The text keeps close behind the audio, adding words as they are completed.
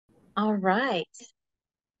All right.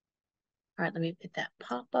 All right, let me put that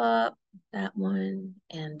pop up, that one,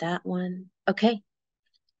 and that one. Okay.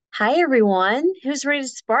 Hi, everyone. Who's ready to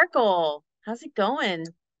sparkle? How's it going?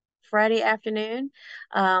 Friday afternoon.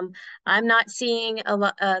 Um, I'm not seeing a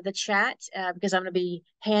lot the chat because I'm going to be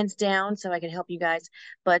hands down so I can help you guys.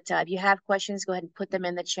 But if you have questions, go ahead and put them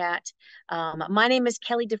in the chat. My name is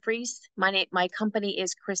Kelly DeFries. My company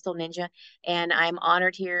is Crystal Ninja, and I'm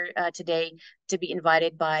honored here today to be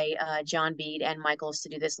invited by John Bead and Michaels to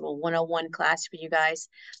do this little 101 class for you guys.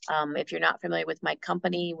 If you're not familiar with my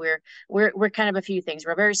company, we're kind of a few things.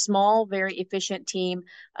 We're a very small, very efficient team.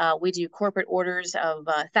 We do corporate orders of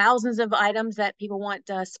thousands of items that people want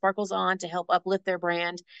sparkles on to help uplift their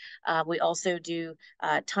brand. We also do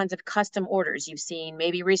tons of custom orders. You've seen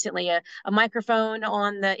maybe recently a microphone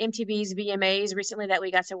on the MTV's VMAs recently that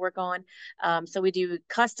we got to work on. So we do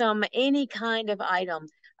custom, any kind of item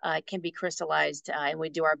can be crystallized, and we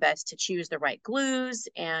do our best to choose the right glues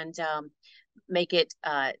and make it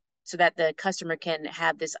so that the customer can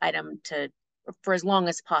have this item for as long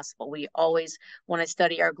as possible. We always want to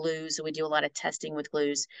study our glues, so we do a lot of testing with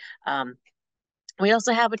glues. We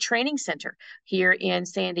also have a training center here in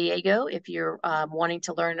San Diego. If you're wanting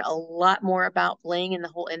to learn a lot more about Bling and the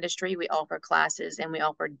whole industry, we offer classes and we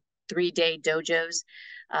offer 3-day dojos,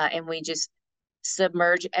 and we just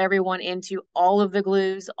submerge everyone into all of the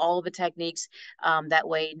glues, all of the techniques. That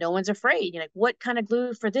way, no one's afraid. You're like, what kind of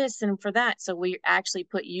glue for this and for that? So we actually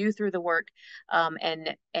put you through the work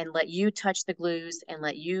and let you touch the glues and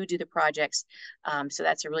let you do the projects. So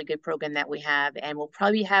that's a really good program that we have, and we'll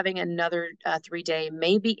probably be having another 3-day,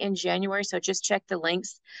 maybe in January. So just check the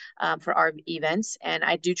links for our events. And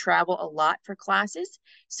I do travel a lot for classes.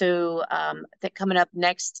 So that coming up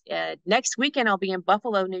next weekend, I'll be in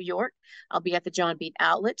Buffalo, New York. I'll be at the John Beat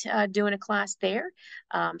Outlet doing a class there.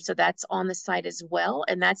 So that's on the site as well.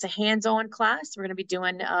 And that's a hands-on class. We're going to be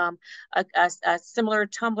doing a similar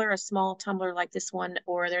tumbler, a small tumbler like this one,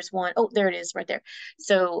 or there's one, oh, there it is right there.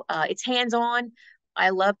 So it's hands-on.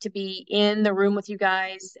 I love to be in the room with you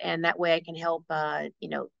guys, and that way I can help,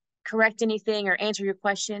 correct anything or answer your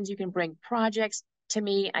questions. You can bring projects to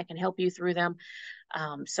me. I can help you through them.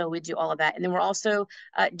 So we do all of that. And then we're also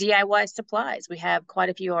DIY supplies. We have quite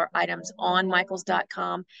a few of our items on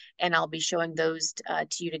michaels.com, and I'll be showing those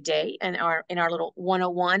to you today in our little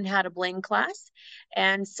 101 How to Bling class.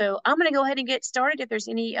 And so I'm going to go ahead and get started. If there's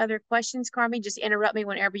any other questions, Carmi, just interrupt me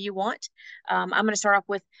whenever you want. I'm going to start off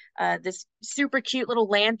with this super cute little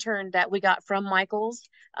lantern that we got from Michaels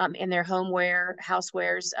in their homeware,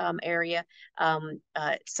 housewares area.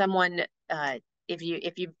 Someone if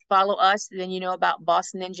you follow us, then you know about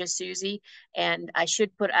Boss Ninja Susie, and I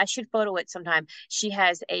should photo it sometime. She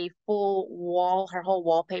has a full wall. Her whole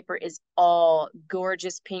wallpaper is all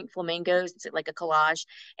gorgeous pink flamingos. It's like a collage,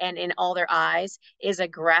 and in all their eyes is a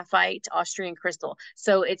graphite Austrian crystal.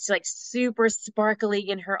 So it's like super sparkly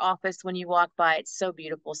in her office when you walk by. It's so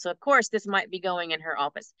beautiful. So of course this might be going in her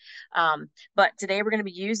office, but today we're going to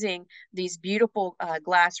be using these beautiful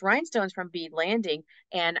glass rhinestones from Bead Landing,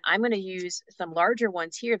 and I'm going to use some larger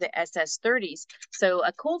ones here, the SS30s. So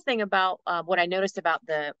a cool thing about what I noticed about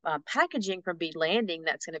the packaging from Bead Landing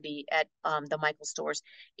that's going to be at the Michael stores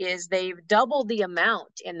is they've doubled the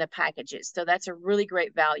amount in the packages. So that's a really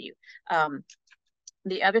great value.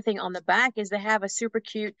 The other thing on the back is they have a super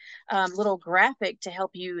cute little graphic to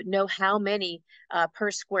help you know how many per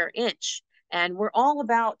square inch. And we're all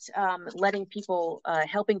about letting people,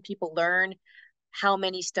 helping people learn how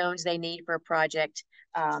many stones they need for a project.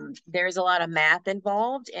 There's a lot of math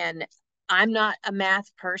involved, and I'm not a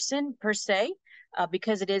math person per se.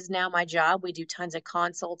 Because it is now my job, we do tons of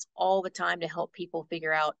consults all the time to help people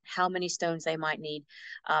figure out how many stones they might need.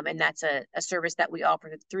 And that's a service that we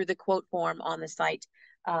offer through the quote form on the site.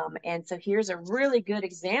 And so here's a really good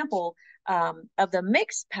example of the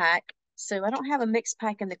mix pack. So I don't have a mix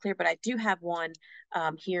pack in the clear, but I do have one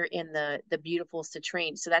here in the beautiful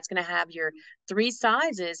citrine. So that's going to have your 3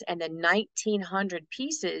 sizes and then 1,900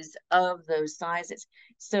 pieces of those sizes.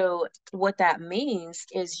 So what that means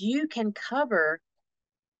is you can cover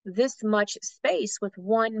this much space with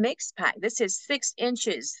one mix pack. This is 6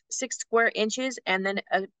 inches, 6 square inches, and then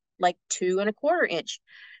like 2¼ inch.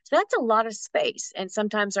 So that's a lot of space. And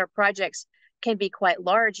sometimes our projects can be quite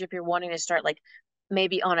large if you're wanting to start like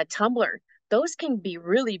maybe on a tumbler. Those can be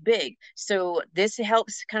really big. So this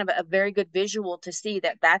helps kind of a very good visual to see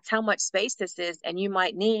that that's how much space this is. And you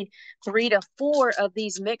might need 3 to 4 of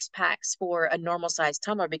these mix packs for a normal size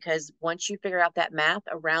tumbler, because once you figure out that math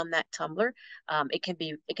around that tumbler,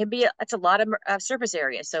 it's a lot of surface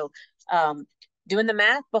area. So doing the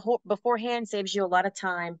math beforehand saves you a lot of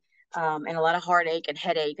time. and a lot of heartache and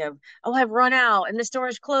headache of, oh, I've run out and the store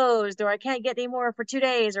is closed, or I can't get any more for 2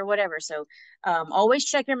 days or whatever. So always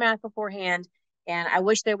check your math beforehand. And I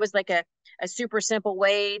wish there was like a super simple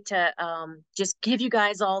way to just give you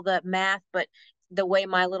guys all the math, but the way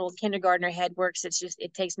my little kindergartner head works,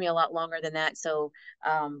 it takes me a lot longer than that. So,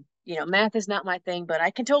 you know, math is not my thing, but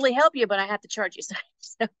I can totally help you, but I have to charge you.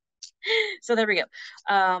 So, so there we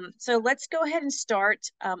go. So let's go ahead and start.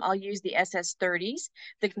 I'll use the SS30s.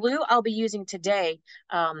 The glue I'll be using today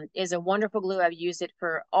is a wonderful glue. I've used it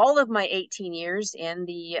for all of my 18 years in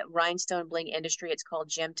the rhinestone bling industry. It's called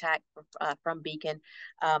GemTac from Beacon.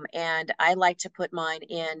 And I like to put mine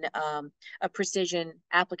in a precision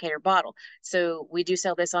applicator bottle. So we do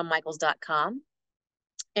sell this on michaels.com.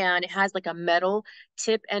 And it has like a metal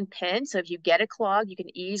tip and pin. So if you get a clog, you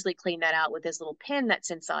can easily clean that out with this little pin that's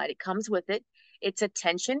inside. It comes with it. It's a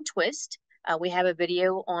tension twist. We have a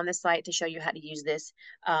video on the site to show you how to use this.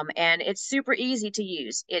 And it's super easy to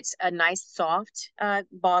use. It's a nice soft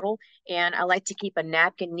bottle. And I like to keep a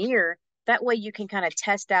napkin near. That way you can kind of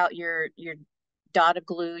test out your dot of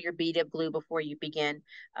glue, your bead of glue before you begin.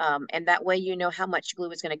 And that way you know how much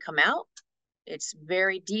glue is going to come out. It's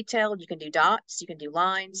very detailed. You can do dots, you can do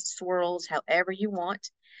lines, swirls, however you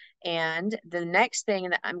want. And the next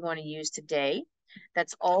thing that I'm going to use today,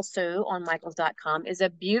 that's also on michaels.com, is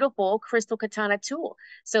a beautiful crystal katana tool.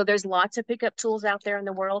 So there's lots of pickup tools out there in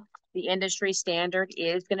the world. The industry standard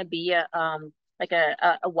is going to be like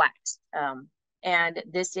a wax. And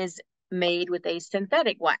this is made with a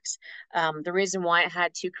synthetic wax. The reason why I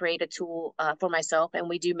had to create a tool for myself, and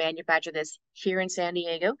we do manufacture this here in San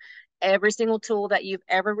Diego. Every single tool that you've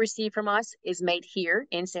ever received from us is made here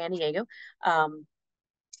in San Diego.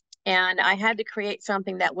 And I had to create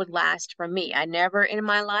something that would last for me. I never in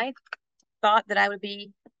my life thought that I would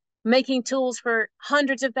be making tools for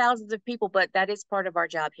hundreds of thousands of people, but that is part of our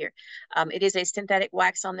job here. It is a synthetic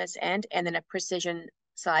wax on this end and then a precision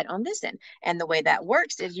side on this end. And the way that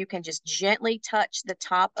works is you can just gently touch the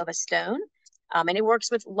top of a stone. And it works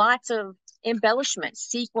with lots of embellishments,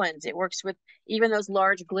 sequins. It works with even those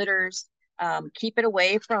large glitters. Keep it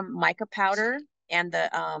away from mica powder and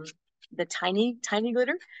the tiny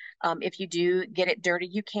glitter. If you do get it dirty,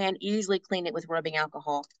 you can easily clean it with rubbing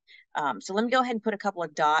alcohol. So let me go ahead and put a couple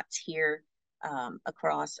of dots here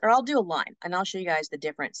across, or I'll do a line and I'll show you guys the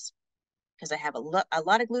difference because I have a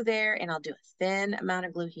lot of glue there, and I'll do a thin amount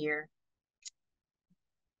of glue here.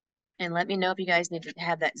 And let me know if you guys need to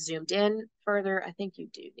have that zoomed in further. I think you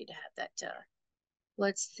do need to have that.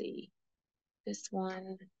 Let's see. This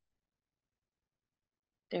one.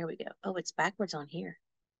 There we go. Oh, it's backwards on here.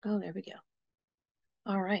 Oh, there we go.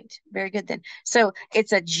 All right. Very good then. So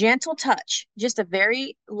it's a gentle touch. Just a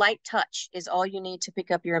very light touch is all you need to pick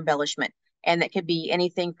up your embellishment. And that could be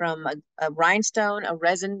anything from a rhinestone, a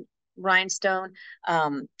resin rhinestone,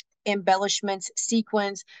 embellishments,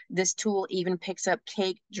 sequins. This tool even picks up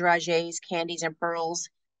cake, dragées, candies, and pearls.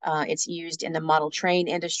 It's used in the model train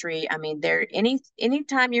industry. I mean,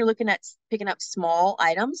 anytime you're looking at picking up small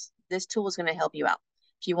items, this tool is going to help you out.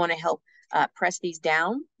 If you want to help press these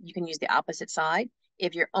down, you can use the opposite side.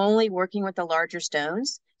 If you're only working with the larger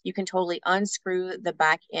stones, you can totally unscrew the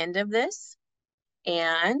back end of this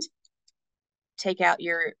and take out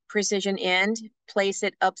your precision end, place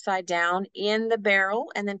it upside down in the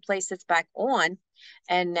barrel, and then place this back on.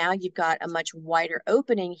 And now you've got a much wider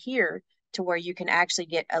opening here to where you can actually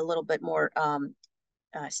get a little bit more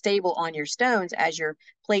stable on your stones as you're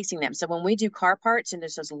placing them. So when we do car parts and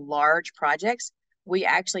there's those large projects, we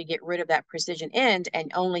actually get rid of that precision end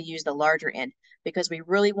and only use the larger end because we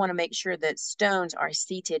really want to make sure that stones are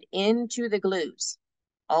seated into the glues.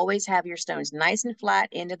 Always have your stones nice and flat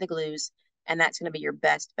into the glues, and that's going to be your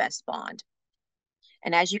best bond.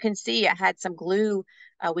 And as you can see, I had some glue,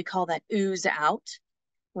 we call that ooze out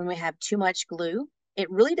when we have too much glue. It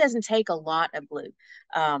really doesn't take a lot of glue.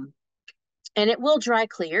 And it will dry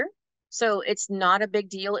clear. So it's not a big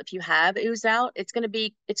deal if you have ooze out. It's going to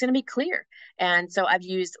be clear. And so I've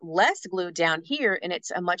used less glue down here, and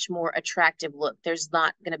it's a much more attractive look. There's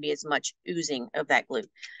not going to be as much oozing of that glue.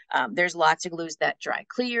 There's lots of glues that dry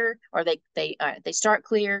clear, or they start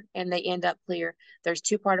clear and they end up clear. There's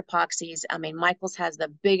two-part epoxies. I mean, Michaels has the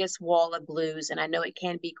biggest wall of glues, and I know it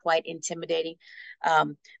can be quite intimidating.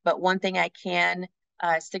 But one thing I can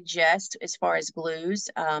suggest as far as glues,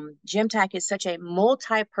 GemTac is such a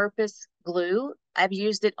multi-purpose glue. I've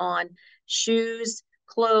used it on shoes,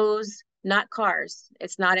 clothes, not cars.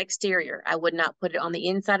 It's not exterior. I would not put it on the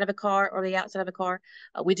inside of a car or the outside of a car.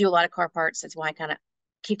 We do a lot of car parts. That's why I kind of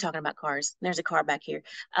keep talking about cars. There's a car back here.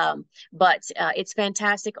 But it's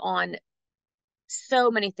fantastic on so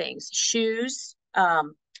many things. Shoes,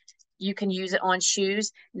 you can use it on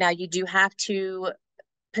shoes. Now you do have to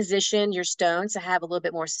position your stones to have a little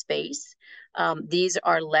bit more space. These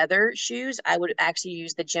are leather shoes. I would actually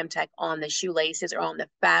use the GemTac on the shoelaces or on the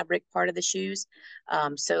fabric part of the shoes.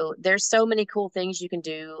 So there's so many cool things you can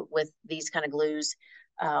do with these kind of glues.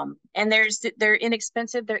 And they're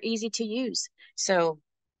inexpensive, they're easy to use. So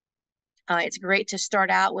it's great to start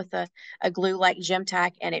out with a glue like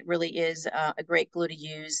GemTac, and it really is a great glue to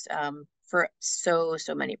use for so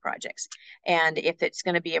many projects. And if it's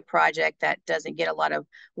going to be a project that doesn't get a lot of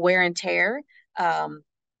wear and tear,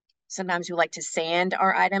 sometimes we like to sand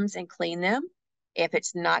our items and clean them. If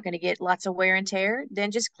it's not going to get lots of wear and tear,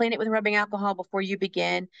 then just clean it with rubbing alcohol before you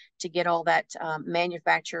begin to get all that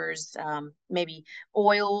manufacturer's maybe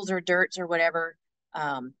oils or dirts or whatever.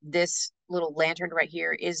 This little lantern right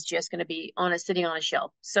here is just going to be sitting on a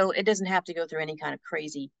shelf. So it doesn't have to go through any kind of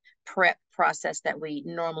crazy prep process that we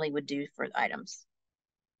normally would do for items.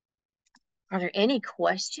 Are there any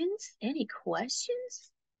questions? Any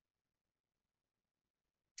questions?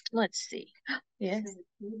 Let's see. Yes. So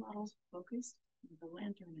the blue model's focused, the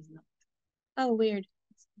lantern is not. Oh, weird.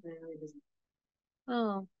 It's very visible.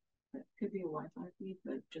 Oh. It could be a Wi-Fi feed,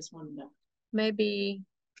 but just wanted to. Maybe.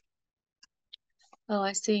 Oh,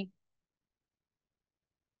 I see.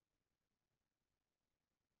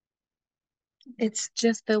 It's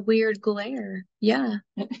just the weird glare. Yeah.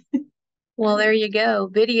 Well, there you go.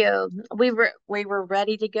 Video. We were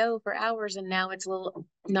ready to go for hours, and now it's a little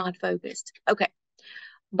not focused. Okay.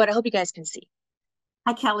 But I hope you guys can see.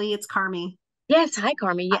 Hi, Kelly. It's Carmi. Yes. Hi,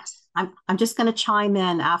 Carmi. Yes. I'm just going to chime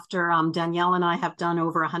in after Danielle and I have done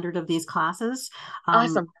over 100 of these classes.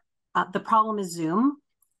 Awesome. The problem is Zoom.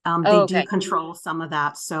 Oh, They do control some of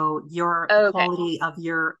that. So the quality of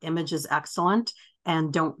your image is excellent,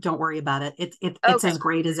 and don't worry about it. It's as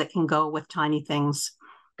great as it can go with tiny things.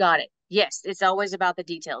 Got it. Yes, it's always about the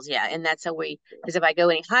details. Yeah, and that's how because if I go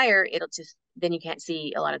any higher, then you can't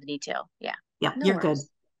see a lot of the detail. Yeah. Yeah, No you're worries.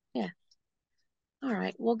 good. Yeah. All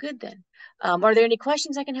right. Well, good then. Are there any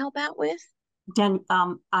questions I can help out with? Dan,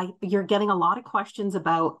 you're getting a lot of questions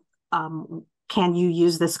about can you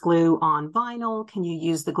use this glue on vinyl? Can you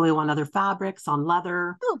use the glue on other fabrics, on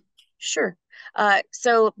leather? Oh, sure.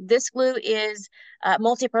 So this glue is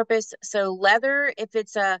multi-purpose. So leather, if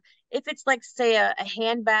it's like say a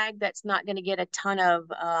handbag that's not going to get a ton of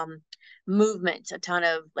movement, a ton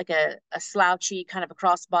of like a slouchy kind of a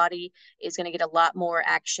crossbody is going to get a lot more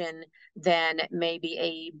action than maybe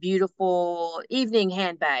a beautiful evening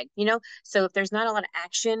handbag, So if there's not a lot of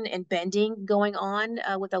action and bending going on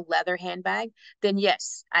with a leather handbag, then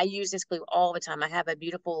yes, I use this glue all the time. I have a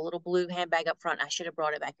beautiful little blue handbag up front. I should have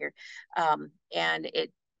brought it back here. And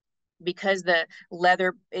because the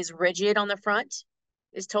leather is rigid on the front,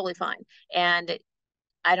 is totally fine. And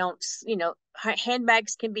I don't,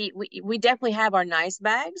 handbags can be, we definitely have our nice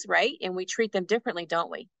bags, right? And we treat them differently,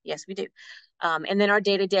 don't we? Yes, we do. And then our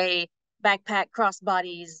day-to-day backpack,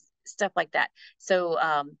 crossbodies, stuff like that. So,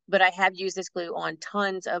 but I have used this glue on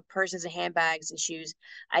tons of purses and handbags and shoes.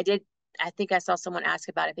 I think I saw someone ask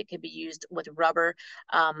about if it could be used with rubber.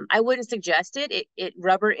 I wouldn't suggest it.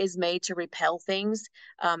 Rubber is made to repel things.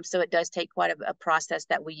 So it does take quite a process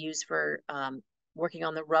that we use for working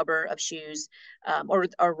on the rubber of shoes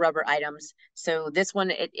or rubber items. So this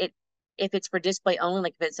one, if it's for display only,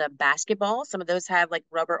 like if it's a basketball, some of those have like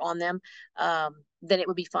rubber on them, then it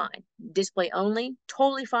would be fine. Display only,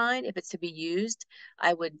 totally fine. If it's to be used,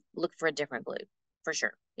 I would look for a different glue for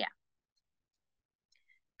sure. Yeah.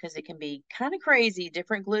 Because it can be kind of crazy,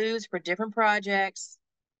 different glues for different projects.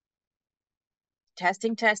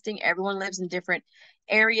 Testing. Everyone lives in different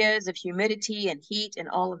areas of humidity and heat and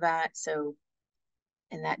all of that. So,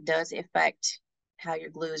 and that does affect how your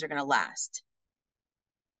glues are going to last.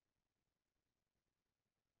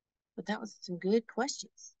 But that was some good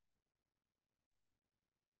questions.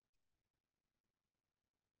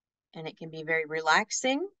 And it can be very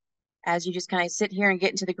relaxing as you just kind of sit here and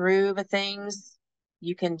get into the groove of things.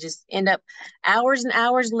 You can just end up hours and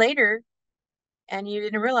hours later and you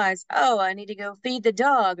didn't realize, oh, I need to go feed the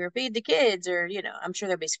dog or feed the kids, or, I'm sure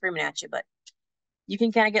they'll be screaming at you, but you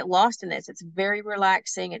can kind of get lost in this. It's very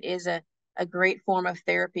relaxing. It is a great form of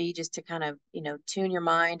therapy just to kind of, tune your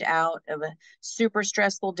mind out of a super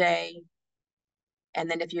stressful day. And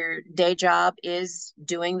then if your day job is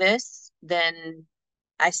doing this, then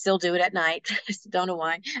I still do it at night. I don't know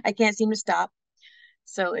why. I can't seem to stop.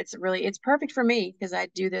 So it's perfect for me because I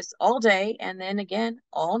do this all day and then again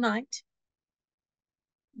all night.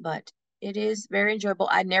 But it is very enjoyable.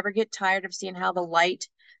 I never get tired of seeing how the light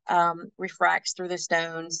refracts through the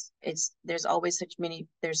stones. There's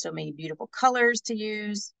so many beautiful colors to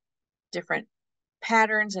use, different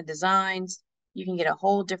patterns and designs. You can get a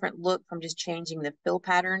whole different look from just changing the fill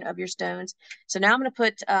pattern of your stones. So now I'm going to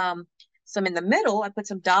put some in the middle. I put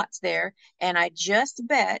some dots there, and I just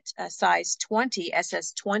bet a size 20,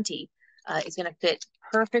 SS20, is going to fit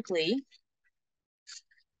perfectly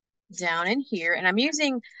down in here. And I'm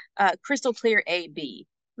using Crystal Clear AB.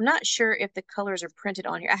 I'm not sure if the colors are printed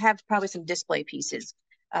on here. I have probably some display pieces,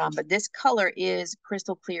 but this color is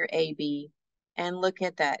Crystal Clear AB. And look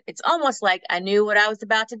at that. It's almost like I knew what I was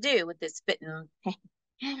about to do with this fitting.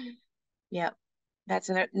 Yep. That's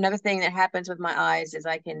another thing that happens with my eyes is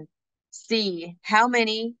I can see how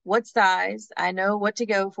many, what size, I know what to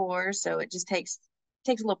go for. So it just takes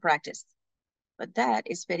a little practice. But that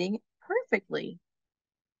is fitting perfectly.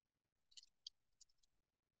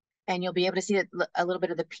 And you'll be able to see a little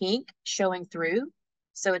bit of the pink showing through.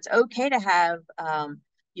 So it's okay to have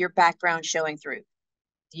your background showing through.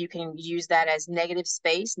 You can use that as negative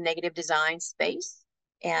space, negative design space,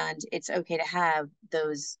 and it's okay to have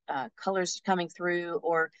those colors coming through,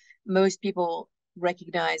 or most people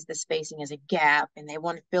recognize the spacing as a gap and they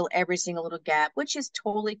want to fill every single little gap, which is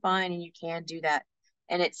totally fine, and you can do that.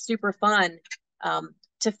 And it's super fun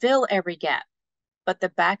to fill every gap. But the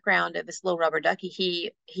background of this little rubber ducky,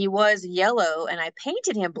 he was yellow and I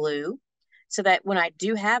painted him blue so that when I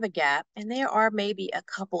do have a gap, and there are maybe a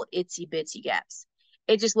couple itsy bitsy gaps,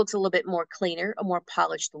 it just looks a little bit more cleaner, a more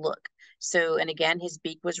polished look. So, and again, his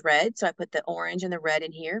beak was red, so I put the orange and the red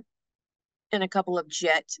in here, and a couple of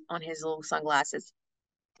jet on his little sunglasses.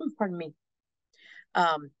 Pardon me.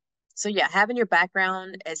 So yeah, having your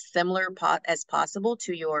background as similar as possible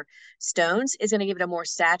to your stones is going to give it a more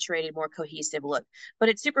saturated, more cohesive look. But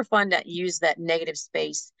it's super fun to use that negative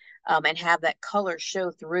space and have that color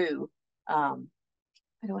show through. I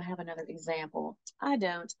don't have another example. I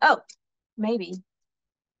don't. Oh, maybe.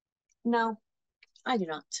 No, I do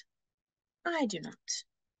not. I do not.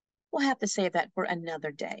 We'll have to save that for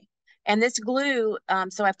another day. And this glue,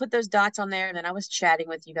 so I put those dots on there and then I was chatting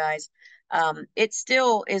with you guys. It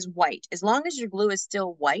still is white. As long as your glue is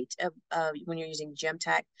still white when you're using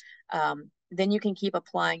GemTac, then you can keep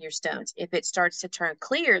applying your stones. If it starts to turn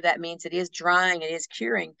clear, that means it is drying, it is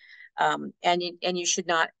curing. And you should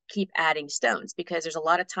not keep adding stones, because there's a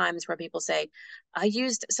lot of times where people say, I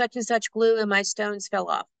used such and such glue and my stones fell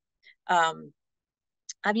off.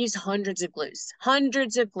 I've used hundreds of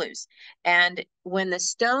glues. And when the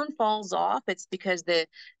stone falls off, it's because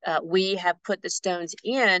we have put the stones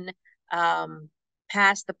in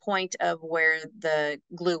past the point of where the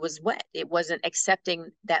glue was wet. It wasn't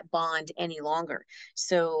accepting that bond any longer.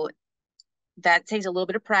 So that takes a little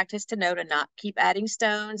bit of practice to know to not keep adding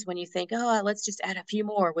stones when you think, oh, let's just add a few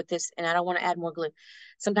more with this, and I don't want to add more glue.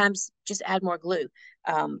 Sometimes just add more glue.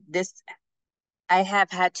 I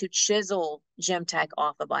have had to chisel GemTac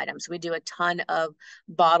off of items. We do a ton of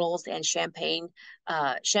bottles and champagne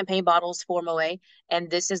bottles for Moe, and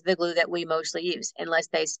this is the glue that we mostly use, unless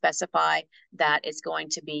they specify that it's going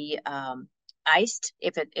to be iced.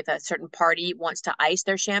 If a certain party wants to ice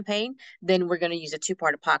their champagne, then we're going to use a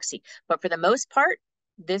 2-part epoxy. But for the most part,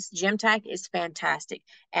 this GemTac is fantastic,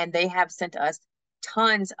 and they have sent us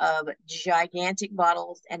tons of gigantic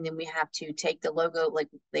bottles, and then we have to take the logo, like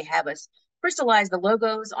they have us crystallize the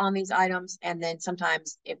logos on these items. And then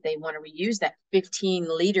sometimes if they want to reuse that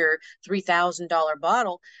 15-liter, $3,000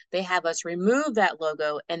 bottle, they have us remove that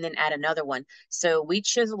logo and then add another one. So we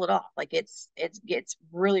chisel it off. Like it's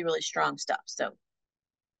really, really strong stuff. So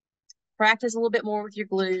practice a little bit more with your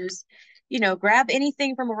glues. Grab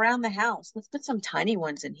anything from around the house. Let's put some tiny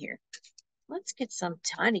ones in here. Let's get some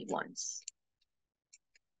tiny ones.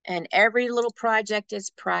 And every little project is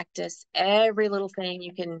practice. Every little thing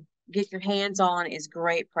you can get your hands on is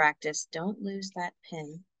great practice. Don't lose that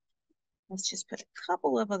pen. Let's just put a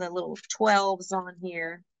couple of the little 12s on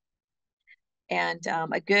here. And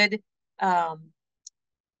a good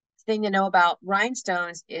thing to know about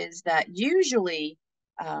rhinestones is that usually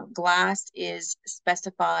glass is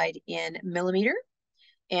specified in millimeter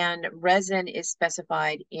and resin is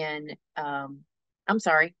specified in,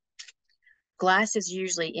 glass is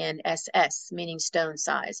usually in SS, meaning stone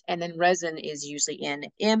size, and then resin is usually in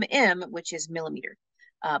MM, which is millimeter.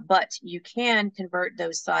 But you can convert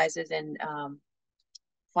those sizes and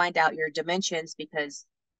find out your dimensions, because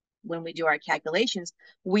when we do our calculations,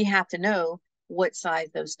 we have to know what size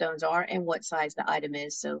those stones are and what size the item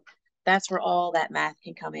is. So that's where all that math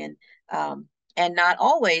can come in. And not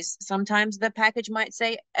always. Sometimes the package might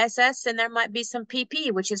say SS and there might be some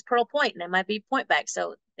PP, which is pearl point, and it might be point back.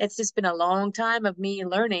 So it's just been a long time of me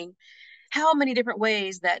learning how many different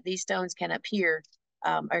ways that these stones can appear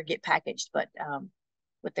or get packaged. But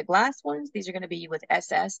With the glass ones, these are going to be with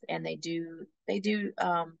SS, and they do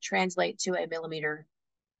translate to a millimeter,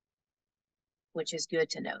 which is good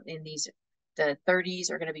to know. In these, the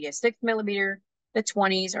 30s are going to be a 6 millimeter, the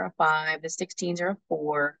 20s are a 5, the 16s are a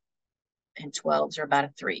 4, and 12s are about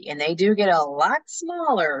a 3. And they do get a lot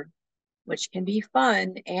smaller, which can be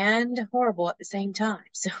fun and horrible at the same time.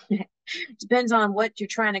 So it depends on what you're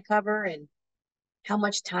trying to cover and how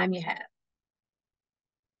much time you have.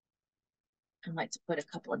 I like to put a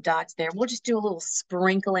couple of dots there. We'll just do a little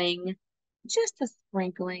sprinkling, just a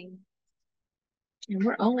sprinkling. And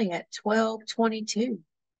we're only at 12:22.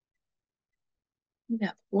 We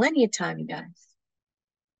got plenty of time, you guys.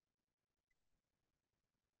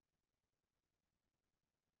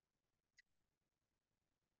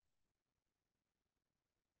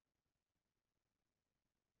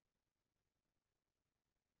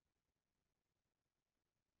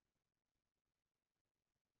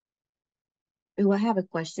 Ooh, I have a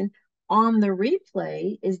question. On the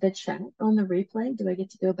replay, is the chat on the replay? Do I get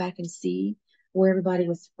to go back and see where everybody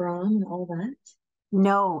was from and all that?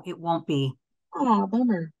 No, it won't be. Oh,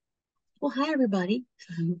 bummer. Well, hi, everybody.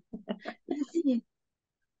 Good to see you.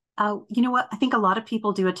 You know what? I think a lot of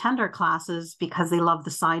people do attend our classes because they love the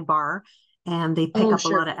sidebar and they pick up a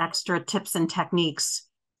lot of extra tips and techniques.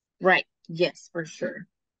 Right. Yes, for sure.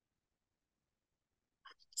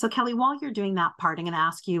 So Kelly, while you're doing that part, I'm going to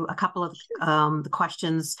ask you a couple of the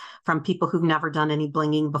questions from people who've never done any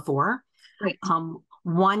blinging before. Right.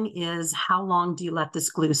 One is, how long do you let this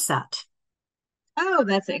glue set? Oh,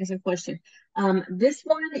 that's an excellent question. This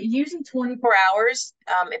one, usually 24 hours.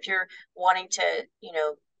 If you're wanting to,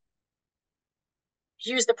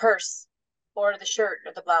 use the purse or the shirt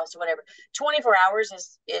or the blouse or whatever. 24 hours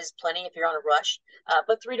is plenty if you're on a rush.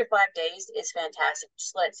 But 3 to 5 days is fantastic.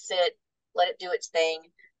 Just let it sit, let it do its thing,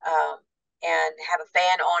 and have a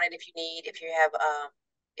fan on it if you need. If you have,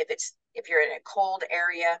 if you're in a cold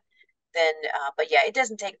area, then. But yeah, it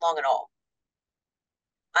doesn't take long at all.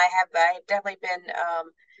 I've definitely been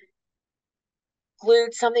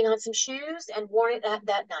glued something on some shoes and worn it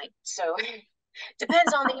that night. So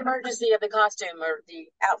depends on the emergency of the costume or the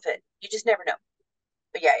outfit. You just never know.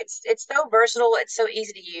 But yeah, it's so versatile. It's so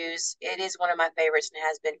easy to use. It is one of my favorites and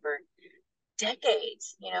has been for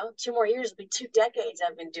decades. 2 more years will be 2 decades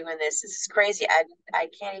I've been doing this. This is crazy. I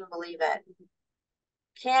can't even believe that.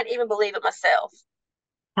 Can't even believe it myself.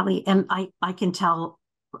 Kelly, and I can tell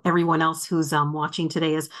everyone else who's watching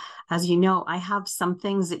today is, as you know, I have some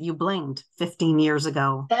things that you blinged 15 years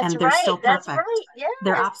ago. That's and they're right. still perfect. That's right. Yeah.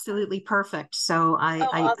 They're absolutely perfect. So awesome.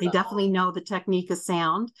 I definitely know the technique is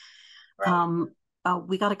sound. Right.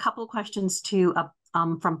 We got a couple of questions too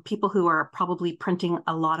from people who are probably printing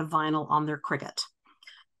a lot of vinyl on their Cricut.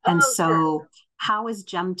 And so sure. How is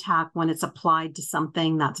GemTac when it's applied to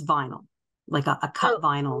something that's vinyl, like a cut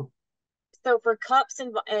vinyl? So for cups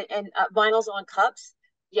and vinyls on cups,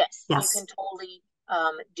 yes, you can totally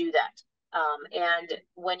do that. And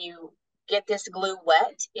when you get this glue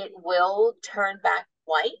wet, it will turn back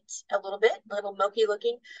white a little bit, a little milky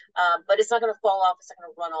looking, but it's not going to fall off. It's not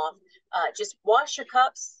going to run off. Just wash your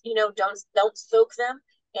cups. Don't soak them,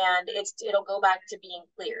 and it'll go back to being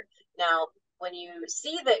clear. Now, when you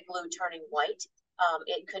see that glue turning white,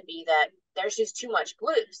 it could be that there's just too much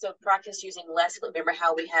glue. So practice using less glue. Remember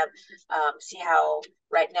how we have, see how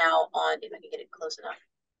right now on, if I can get it close enough,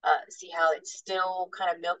 see how it's still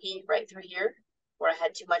kind of milky right through here where I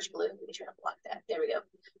had too much glue. Let me try to block that. There we go.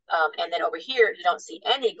 And then over here, you don't see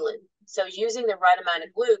any glue. So using the right amount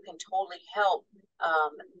of glue can totally help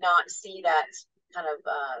not see that kind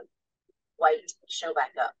of white show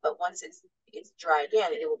back up. But once it's dry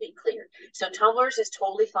again, it will be clear. So tumblers is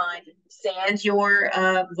totally fine. Sand your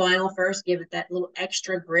vinyl first, give it that little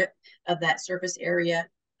extra grip of that surface area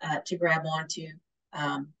to grab onto,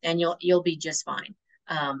 and you'll be just fine.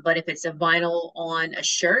 But if it's a vinyl on a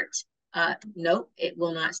shirt, nope, it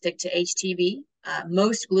will not stick to HTV.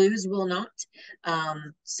 Most glues will not.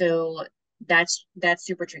 So that's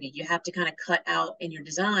super tricky. You have to kind of cut out in your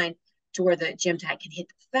design to where the GemTac can hit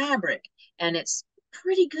the fabric, and it's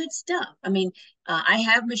pretty good stuff. I mean, I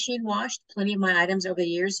have machine washed plenty of my items over the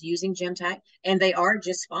years using GemTac, and they are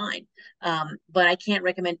just fine. But I can't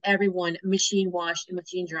recommend everyone machine wash and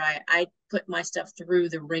machine dry. I put my stuff through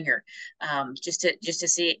the ringer just to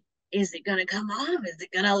see, is it going to come off? Is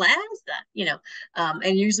it going to last?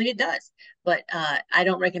 And usually it does. But I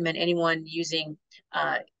don't recommend anyone using,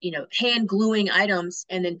 hand gluing items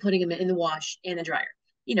and then putting them in the wash and the dryer.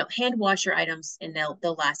 Hand wash your items and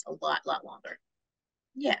they'll last a lot longer.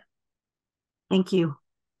 Yeah. Thank you.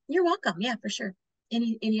 You're welcome. Yeah, for sure.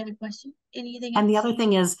 Any other question? Anything else? And the other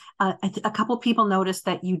thing is, a couple people noticed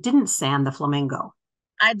that you didn't sand the flamingo.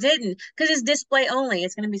 I didn't because it's display only.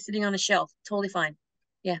 It's going to be sitting on a shelf. Totally fine.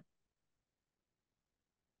 Yeah,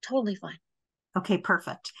 totally fine. Okay,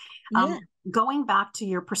 perfect. Yeah. Going back to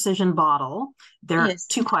your precision bottle, there are Yes.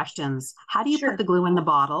 two questions. How do you put Sure. the glue in the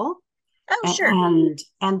bottle? Oh, sure.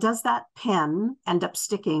 And does that pen end up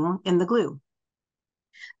sticking in the glue?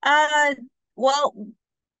 Uh, well,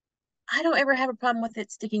 I don't ever have a problem with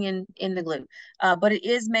it sticking in the glue. But it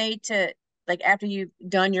is made to like after you've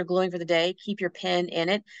done your gluing for the day, keep your pen in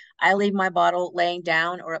it. I leave my bottle laying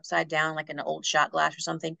down or upside down like an old shot glass or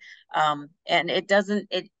something. And it doesn't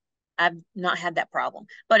it I've not had that problem.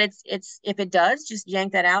 But it's if it does, just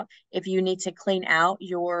yank that out. If you need to clean out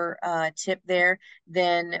your tip there,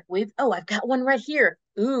 then I've got one right here.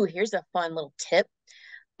 Ooh, here's a fun little tip.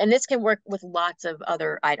 And this can work with lots of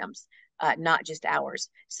other items, not just ours.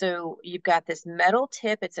 So you've got this metal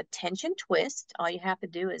tip. It's a tension twist. All you have to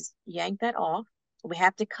do is yank that off. We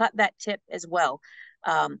have to cut that tip as well.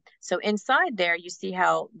 So inside there, you see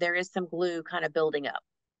how there is some glue kind of building up.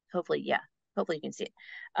 Hopefully, yeah. Hopefully you can see it.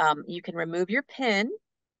 You can remove your pin,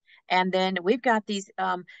 and then we've got these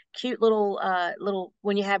cute little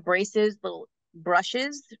when you have braces, little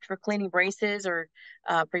brushes for cleaning braces or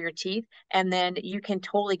for your teeth. And then you can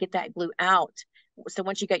totally get that glue out. So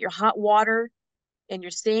once you get your hot water in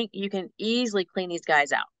your sink, you can easily clean these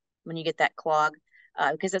guys out when you get that clog.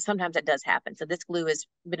 Because sometimes that does happen. So this glue has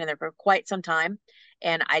been in there for quite some time,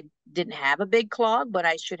 and I didn't have a big clog, but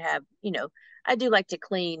I should have. I do like to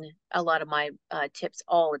clean a lot of my tips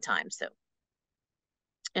all the time. So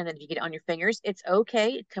and then if you get it on your fingers, it's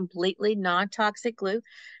okay. Completely non-toxic glue.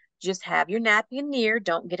 Just have your napkin near.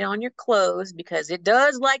 Don't get it on your clothes because it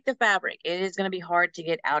does like the fabric. It is going to be hard to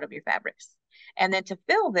get out of your fabrics. And then to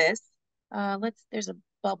fill this, there's a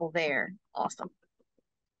bubble there. Awesome.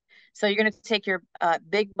 So you're going to take your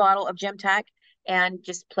big bottle of GemTac and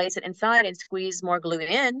just place it inside and squeeze more glue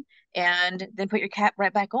in and then put your cap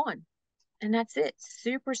right back on. And that's it.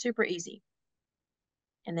 Super, super easy.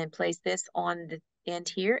 And then place this on the end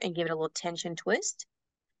here and give it a little tension twist.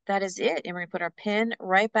 That is it. And we're gonna put our pin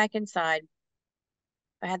right back inside.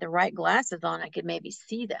 If I had the right glasses on, I could maybe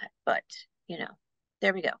see that, but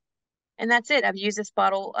there we go. And that's it. I've used this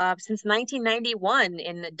bottle since 1991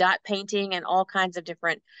 in the dot painting and all kinds of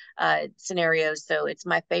different scenarios. So it's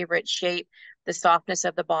my favorite shape, the softness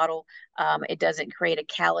of the bottle. It doesn't create a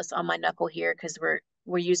callus on my knuckle here because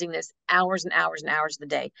we're using this hours and hours and hours of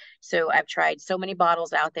the day. So I've tried so many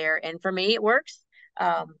bottles out there, and for me, it works.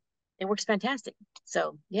 It works fantastic.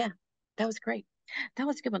 So yeah, that was great. That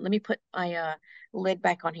was a good one. Let me put my lid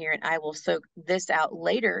back on here and I will soak this out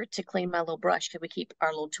later to clean my little brush because we keep our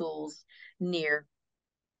little tools near.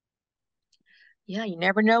 Yeah, you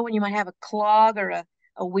never know when you might have a clog or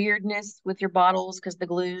a weirdness with your bottles because the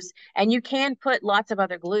glues, and you can put lots of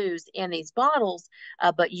other glues in these bottles,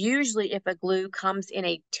 but usually if a glue comes in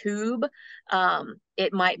a tube,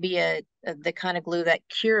 it might be the kind of glue that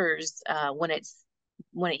cures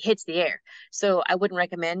when it hits the air. So I wouldn't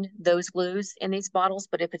recommend those glues in these bottles,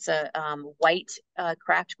 but if it's a white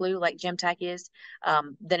craft glue like GemTac is,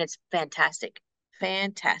 then it's fantastic.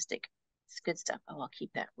 Fantastic. It's good stuff. Oh, I'll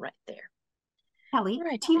keep that right there. Kelly,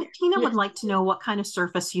 Right Tina, there. Tina would Yes. like to know what kind of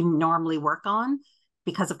surface you normally work on,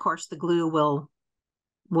 because of course the glue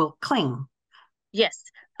will cling. Yes.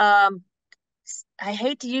 I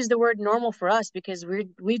hate to use the word normal for us because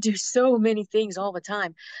we do so many things all the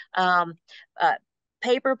time. Um, uh,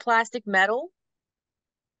 Paper, plastic, metal.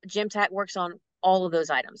 GemTac works on all of those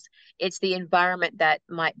items. It's the environment that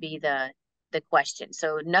might be the question.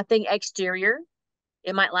 So nothing exterior.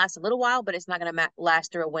 It might last a little while, but it's not going to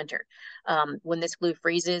last through a winter. When this glue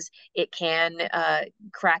freezes, it can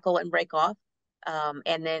crackle and break off.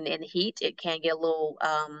 And then in heat, it can get a little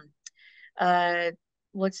uh,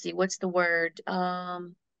 let's see, what's the word?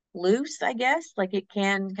 Loose, I guess. Like it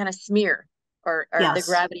can kind of smear or the Yes.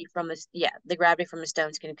 gravity from the gravity from the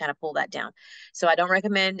stones can kind of pull that down. So I don't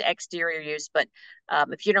recommend exterior use, but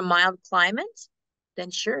if you're in a mild climate,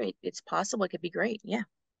 then sure, it's possible. It could be great. Yeah.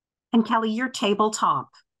 And Kelly, your tabletop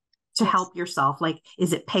to Yes. help yourself, like,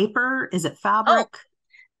 is it paper? Is it Oh, fabric?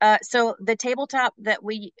 so the tabletop that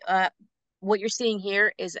what you're seeing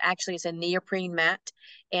here is actually it's a neoprene mat,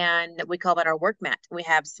 and we call that our work mat. We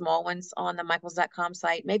have small ones on the michaels.com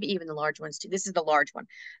site, maybe even the large ones too. This is the large one.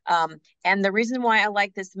 And the reason why I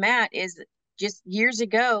like this mat is just years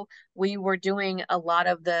ago, we were doing a lot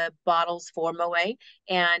of the bottles for Moe,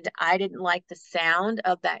 and I didn't like the sound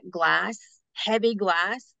of that glass, heavy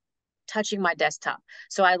glass, touching my desktop.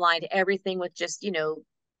 So I lined everything with just,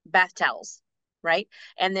 bath towels, right?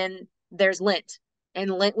 And then there's lint.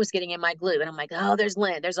 and lint was getting in my glue. And I'm like, oh, there's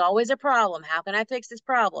lint. There's always a problem. How can I fix this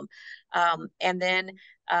problem? And then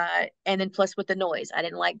plus with the noise, I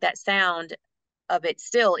didn't like that sound of it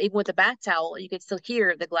still. Even with the bath towel, you could still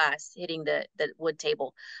hear the glass hitting the wood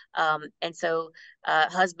table. And so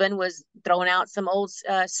husband was throwing out some old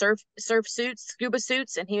surf suits, scuba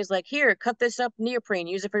suits, and he was like, here, cut this up neoprene,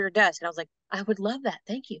 use it for your desk. And I was like, I would love that,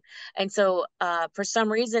 thank you. And so for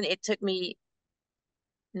some reason it took me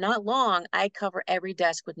not long, I cover every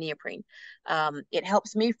desk with neoprene. It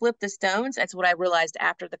helps me flip the stones. That's what I realized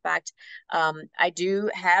after the fact. I do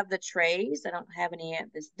have the trays. I don't have any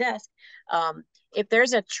at this desk. If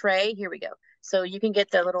there's a tray, here we go. So you can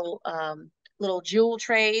get the little jewel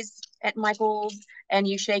trays at Michael's, and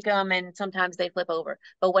you shake them, and sometimes they flip over.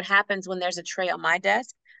 But what happens when there's a tray on my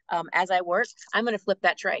desk, as I work, I'm going to flip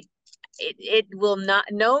that tray. It will not,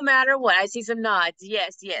 no matter what. I see some nods.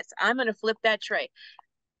 Yes, yes. I'm going to flip that tray.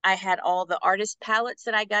 I had all the artist palettes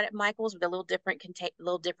that I got at Michael's with a little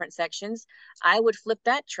different sections. I would flip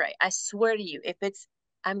that tray. I swear to you,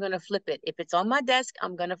 I'm going to flip it. If it's on my desk,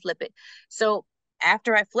 I'm going to flip it. So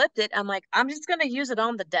after I flipped it, I'm like, I'm just going to use it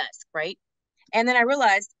on the desk, right? And then I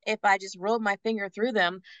realized if I just rolled my finger through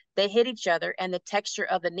them, they hit each other, and the texture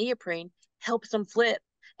of the neoprene helps them flip.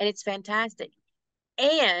 And it's fantastic.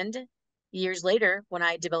 And years later, when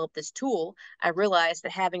I developed this tool, I realized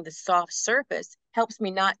that having the soft surface helps me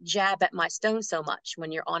not jab at my stone so much.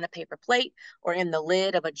 When you're on a paper plate or in the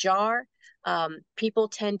lid of a jar, people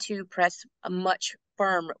tend to press a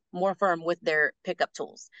more firm with their pickup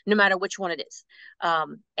tools, no matter which one it is.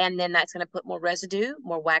 And then that's going to put more residue,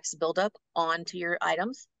 more wax buildup onto your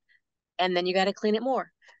items. And then you got to clean it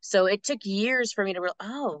more. So it took years for me to realize,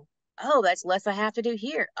 oh, that's less I have to do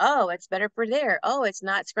here. Oh, it's better for there. Oh, it's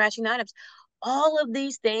not scratching the items. All of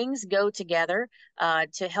these things go together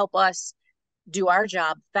to help us do our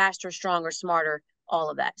job faster, stronger, smarter, all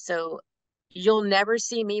of that. So you'll never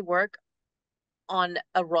see me work on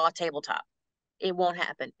a raw tabletop. It won't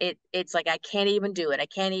happen. It's like I can't even do it. I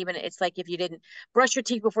can't even, it's like if you didn't brush your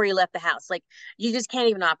teeth before you left the house, like you just can't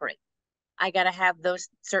even operate. I got to have those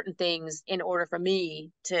certain things in order for me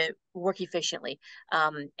to work efficiently.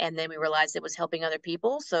 And then we realized it was helping other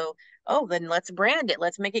people. So, oh, then let's brand it.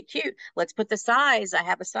 Let's make it cute. Let's put the size. I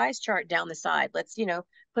have a size chart down the side. Let's,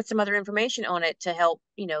 put some other information on it to help,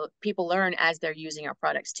 people learn as they're using our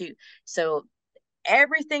products too. So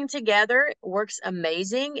everything together works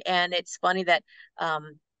amazing. And it's funny that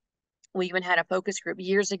we even had a focus group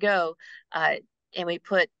years ago, and we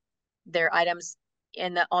put their items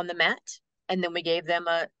on the mat, and then we gave them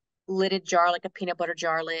a lidded jar, like a peanut butter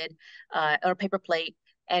jar lid, or a paper plate,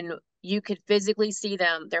 and you could physically see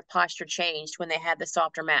their posture changed when they had the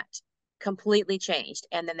softer mat, completely changed.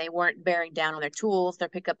 And then they weren't bearing down on their tools, their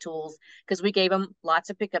pickup tools, because we gave them lots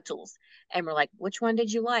of pickup tools, and we're like, which one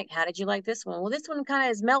did you like? How did you like this one? Well, this one kind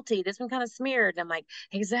of is melty, this one kind of smeared. And I'm like,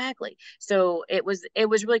 exactly. So it was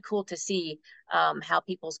really cool to see how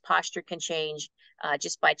people's posture can change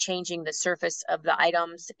just by changing the surface of the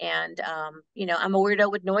items. And I'm a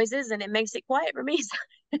weirdo with noises, and it makes it quiet for me.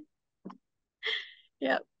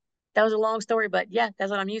 Yeah, that was a long story, but yeah,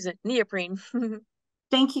 that's what I'm using, neoprene.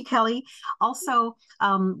 Thank you, Kelly. Also,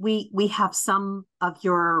 we have some of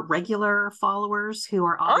your regular followers who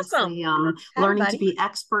are obviously Awesome. learning to be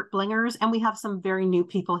expert blingers, and we have some very new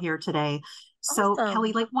people here today. So, Awesome.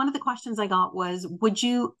 Kelly, like one of the questions I got was,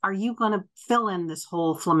 are you going to fill in this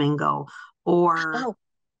whole flamingo, or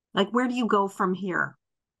like where do you go from here?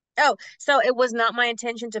 Oh, so it was not my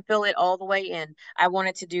intention to fill it all the way in. I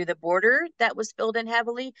wanted to do the border that was filled in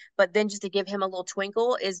heavily, but then just to give him a little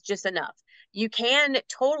twinkle is just enough. You can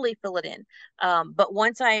totally fill it in. But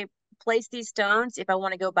once I place these stones, if I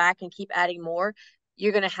want to go back and keep adding more,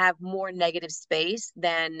 you're going to have more negative space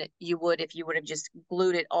than you would if you would have just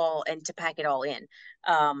glued it all and to pack it all in.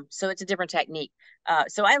 So it's a different technique.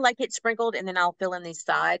 So I like it sprinkled, and then I'll fill in these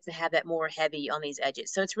sides and have that more heavy on these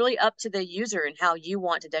edges. So it's really up to the user and how you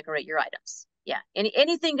want to decorate your items. Yeah,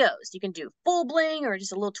 anything goes. You can do full bling or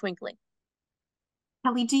just a little twinkling.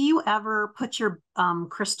 Kelly, do you ever put your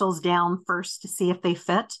crystals down first to see if they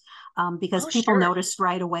fit? Because people noticed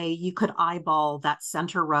right away you could eyeball that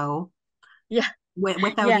center row. Yeah.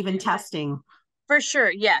 Without even testing. For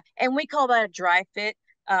sure. Yeah. And we call that a dry fit.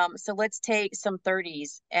 So let's take some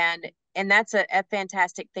 30s, and that's a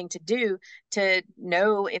fantastic thing to do, to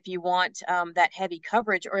know if you want that heavy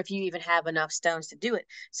coverage, or if you even have enough stones to do it.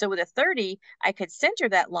 So with a 30, I could center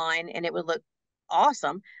that line and it would look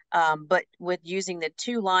awesome. But with using the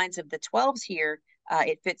two lines of the 12s here,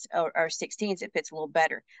 it fits, or 16s, it fits a little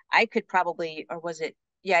better. I could probably, or was it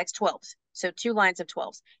Yeah, it's 12s. So 2 lines of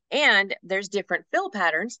 12s. And there's different fill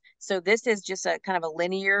patterns. So this is just a kind of a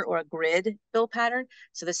linear or a grid fill pattern.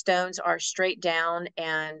 So the stones are straight down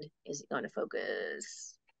and is it going to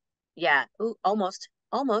focus? Yeah. Ooh, almost,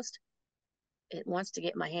 almost. It wants to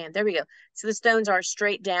get my hand. There we go. So the stones are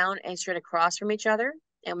straight down and straight across from each other.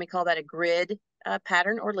 And we call that a grid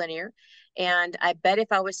pattern or linear. And I bet if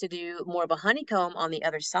I was to do more of a honeycomb on the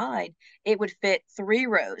other side, it would fit 3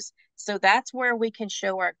 rows. So that's where we can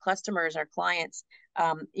show our customers, our clients,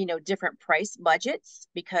 different price budgets,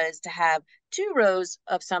 because to have 2 rows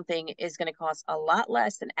of something is going to cost a lot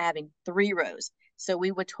less than having 3 rows. So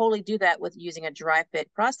we would totally do that with using a dry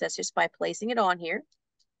fit process just by placing it on here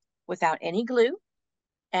without any glue.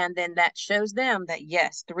 And then that shows them that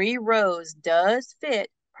yes, 3 rows does fit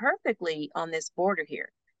perfectly on this border here.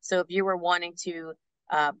 So if you were wanting to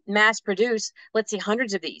mass produce, let's say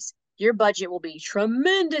hundreds of these, your budget will be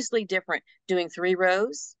tremendously different doing 3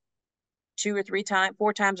 rows,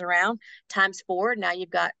 4 times around, times 4. Now you've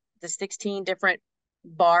got the 16 different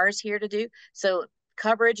bars here to do. So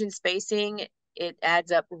coverage and spacing, it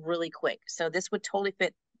adds up really quick. So this would totally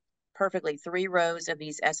fit perfectly 3 rows of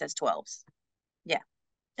these SS12s. Yeah.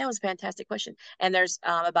 That was a fantastic question. And there's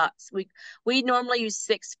about we normally use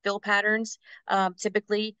 6 fill patterns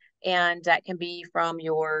typically, and that can be from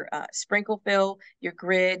your sprinkle fill, your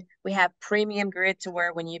grid. We have premium grid to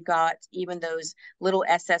where when you've got even those little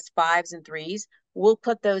SS5s and 3s, we'll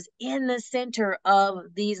put those in the center of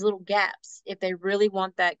these little gaps if they really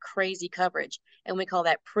want that crazy coverage. And we call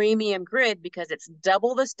that premium grid because it's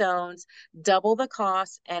double the stones, double the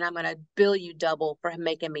cost, and I'm going to bill you double for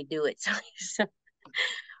making me do it. So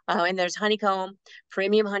and there's honeycomb,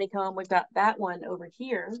 premium honeycomb. We've got that one over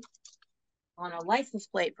here on a license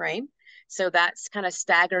plate frame. So that's kind of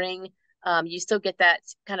staggering. You still get that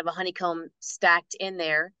kind of a honeycomb stacked in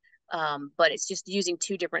there, but it's just using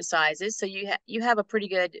 2 different sizes. So you have a pretty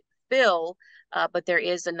good fill, but there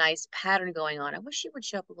is a nice pattern going on. I wish it would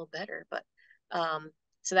show up a little better, but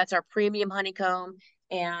so that's our premium honeycomb.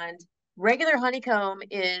 And regular honeycomb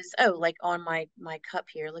is, oh, like on my cup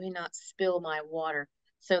here. Let me not spill my water.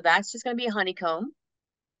 So that's just going to be a honeycomb.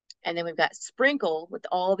 And then we've got sprinkle with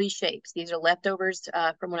all these shapes. These are leftovers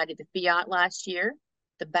from when I did the Fiat last year.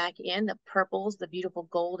 The back end, the purples, the beautiful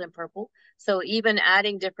gold and purple. So even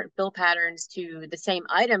adding different fill patterns to the same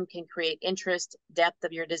item can create interest, depth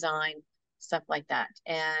of your design, stuff like that.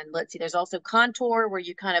 And let's see, there's also contour where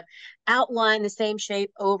you kind of outline the same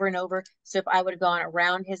shape over and over. So if I would have gone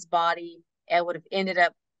around his body, it would have ended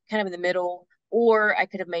up kind of in the middle, or I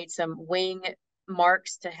could have made some wing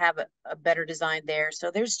marks to have a better design there.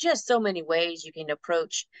 So there's just so many ways you can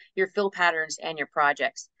approach your fill patterns and your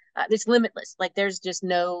projects. It's limitless. Like there's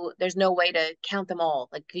no way to count them all.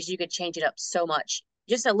 Like because you could change it up so much,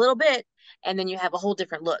 just a little bit, and then you have a whole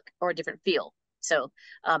different look or a different feel. So,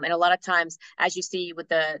 and a lot of times, as you see with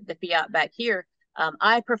the Fiat back here,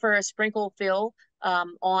 I prefer a sprinkle fill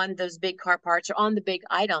on those big car parts or on the big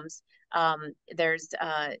items. There's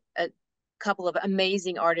a couple of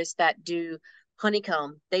amazing artists that do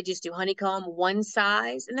honeycomb. They just do honeycomb one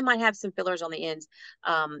size, and they might have some fillers on the ends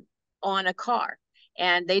on a car,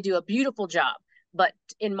 and they do a beautiful job. But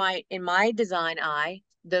in my design eye,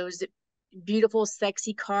 those beautiful,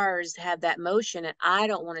 sexy cars have that motion, and I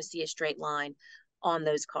don't want to see a straight line on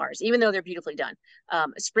those cars, even though they're beautifully done.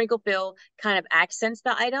 Sprinkle fill kind of accents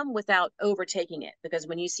the item without overtaking it, because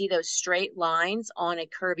when you see those straight lines on a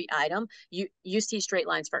curvy item, you see straight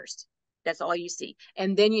lines first. That's all you see.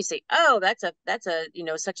 And then you say, oh, that's a,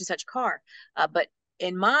 such and such car. But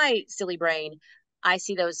in my silly brain, I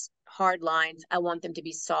see those hard lines. I want them to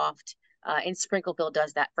be soft. And Sprinkle Fill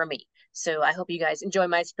does that for me. So I hope you guys enjoy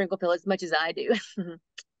my Sprinkle Fill as much as I do,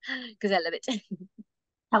 because I love it.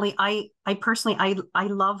 Kelly, I personally, I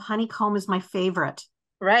love honeycomb is my favorite.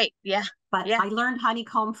 Right. Yeah. But yeah. I learned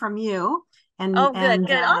honeycomb from you. And oh,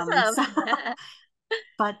 good. Awesome.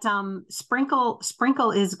 But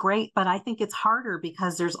sprinkle is great, but I think it's harder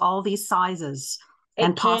because there's all these sizes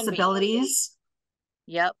and possibilities.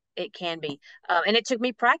 Yep, it can be. And it took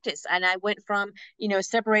me practice. And I went from,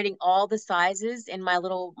 separating all the sizes in my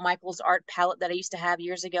little Michael's art palette that I used to have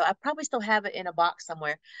years ago. I probably still have it in a box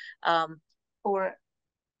somewhere. Or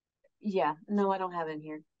yeah, no, I don't have it in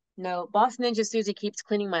here. No, Boss Ninja Susie keeps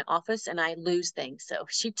cleaning my office and I lose things. So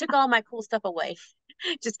she took all my cool stuff away.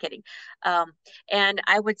 Just kidding. And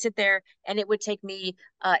I would sit there and it would take me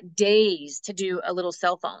days to do a little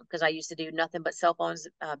cell phone, because I used to do nothing but cell phones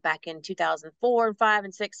back in 2004 and 5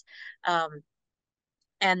 and 6.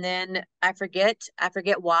 And then I forget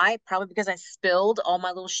why, probably because I spilled all my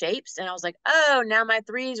little shapes and I was like, oh, now my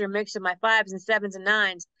 3s are mixed with my 5s and 7s and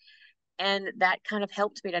 9s. And that kind of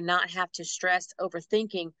helped me to not have to stress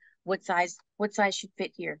overthinking what size should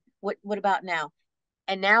fit here. What about now?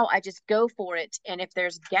 And now I just go for it. And if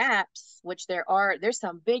there's gaps, which there's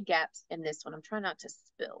some big gaps in this one. I'm trying not to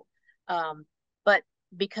spill. But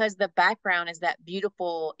because the background is that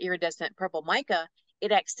beautiful iridescent purple mica,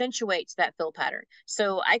 it accentuates that fill pattern.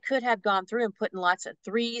 So I could have gone through and put in lots of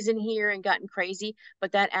threes in here and gotten crazy,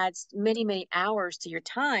 but that adds many, many hours to your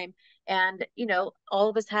time. And, all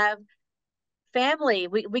of us have family.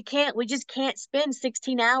 We just can't spend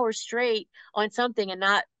 16 hours straight on something and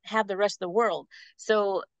not have the rest of the world.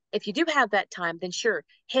 So if you do have that time, then sure,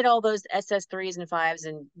 hit all those SS3s and 5s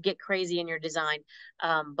and get crazy in your design.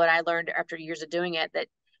 But I learned after years of doing it that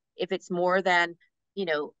if it's more than,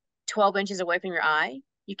 12 inches away from your eye,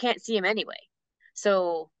 you can't see them anyway.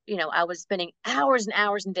 So, I was spending hours and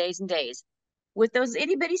hours and days with those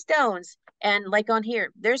itty bitty stones. And like on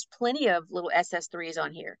here, there's plenty of little SS3s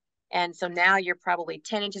on here. And so now you're probably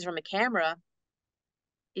 10 inches from a camera.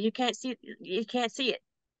 You can't see it.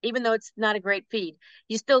 Even though it's not a great feed,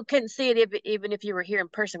 you still couldn't see it even if you were here in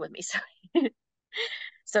person with me.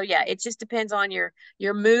 So yeah, it just depends on your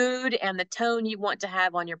mood and the tone you want to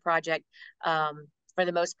have on your project. For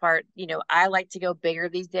the most part, I like to go bigger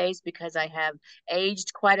these days because I have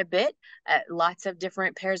aged quite a bit. Lots of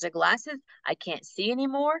different pairs of glasses. I can't see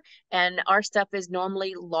anymore, and our stuff is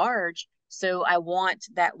normally large. So I want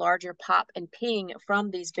that larger pop and ping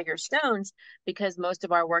from these bigger stones because most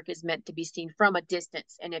of our work is meant to be seen from a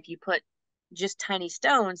distance. And if you put just tiny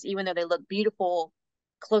stones, even though they look beautiful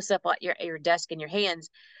close up at your desk and your hands,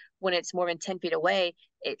 when it's more than 10 feet away,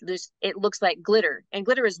 it looks like glitter. And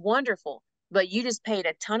glitter is wonderful, but you just paid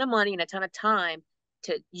a ton of money and a ton of time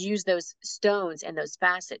to use those stones and those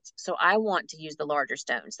facets. So I want to use the larger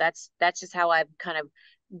stones. That's just how I've kind of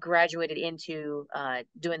graduated into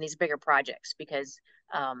doing these bigger projects because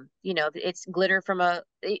it's glitter from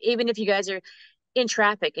even if you guys are in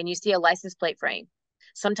traffic and you see a license plate frame,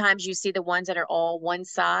 sometimes you see the ones that are all one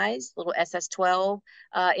size, little SS12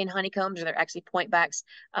 in honeycombs, or they're actually point backs.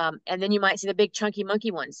 And then you might see the big chunky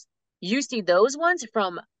monkey ones. You see those ones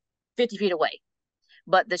from 50 feet away.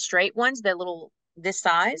 But the straight ones, the little this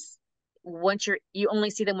size, you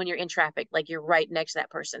only see them when you're in traffic, like you're right next to that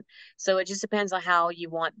person. So it just depends on how you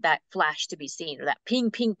want that flash to be seen, or that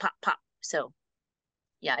ping, ping, pop, pop. So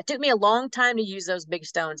yeah, it took me a long time to use those big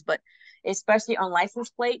stones, but especially on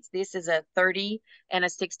license plates, this is a 30 and a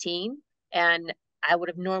 16. And I would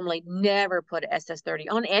have normally never put a SS30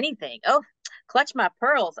 on anything. Oh, clutch my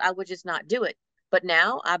pearls. I would just not do it. But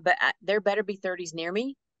now there better be 30s near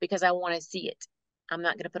me because I want to see it. I'm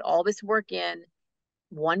not going to put all this work in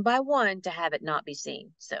one by one to have it not be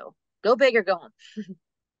seen. So go big or go home.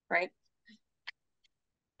 Right?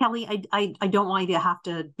 Kelly, I don't want you to have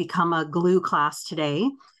to become a glue class today.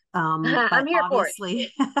 But I'm here for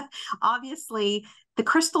it. Obviously, the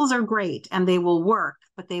crystals are great and they will work,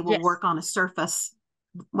 but they will Yes. work on a surface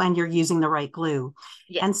when you're using the right glue.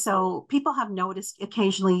 Yes. And so people have noticed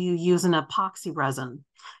occasionally you use an epoxy resin.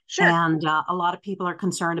 Sure. And a lot of people are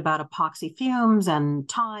concerned about epoxy fumes and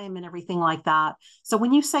time and everything like that. So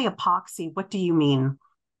when you say epoxy, what do you mean?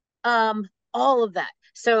 All of that.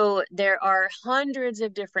 So there are hundreds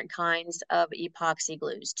of different kinds of epoxy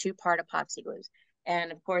glues, two-part epoxy glues.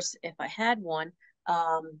 And of course, if I had one,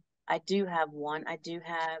 I do have one.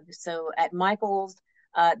 So at Michael's,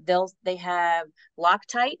 they have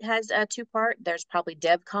Loctite has a two-part. There's probably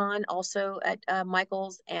DevCon also at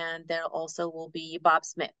Michael's, and there also will be Bob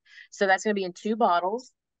Smith. So that's going to be in 2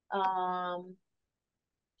 bottles. And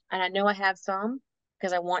I know I have some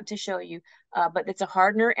because I want to show you, but it's a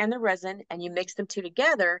hardener and the resin, and you mix the two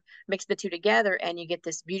together, and you get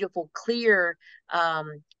this beautiful clear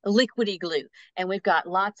liquidy glue. And we've got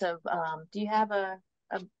lots of, do you have a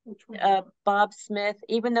Bob Smith,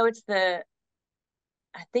 even though it's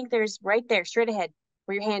I think there's right there, straight ahead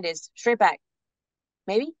where your hand is, straight back,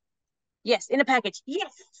 maybe? Yes, in a package,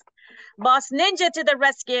 yes! Boss Ninja to the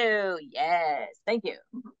rescue. Yes, thank you.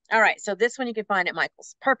 All right, so this one you can find at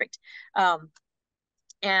Michael's. Perfect.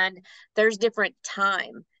 And there's different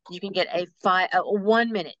time. You can get a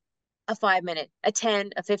 1 minute, a 5 minute, a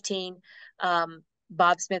 10, a 15.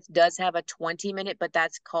 Bob Smith does have a 20-minute, but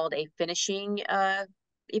that's called a finishing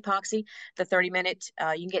epoxy. The 30-minute,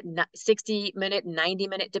 you can get 60-minute,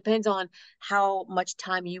 90-minute, depends on how much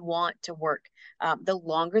time you want to work. The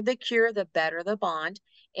longer the cure, the better the bond.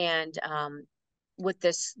 And with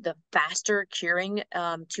the faster curing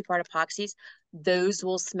two-part epoxies, those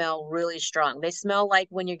will smell really strong. They smell like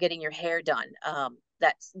when you're getting your hair done.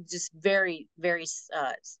 That's just very, very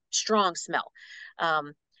strong smell.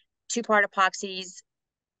 Two-part epoxies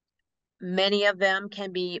Many of them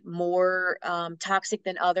can be more toxic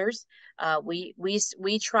than others.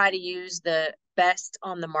 We try to use the best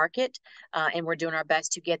on the market, and we're doing our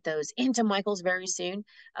best to get those into Michael's very soon.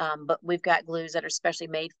 But we've got glues that are specially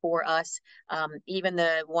made for us. Even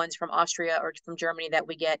the ones from Austria or from Germany that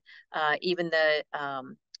we get, even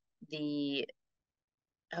the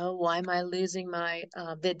oh, why am I losing my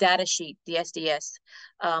the data sheet, the SDS,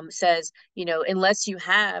 says, you know, unless you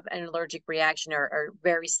have an allergic reaction or are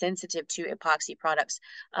very sensitive to epoxy products,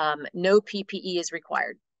 no PPE is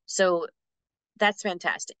required. So that's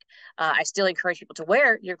fantastic. I still encourage people to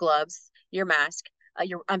wear your gloves, your mask,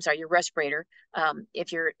 your respirator,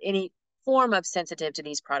 if you're any form of sensitive to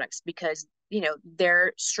these products, because you know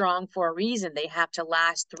they're strong for a reason. They have to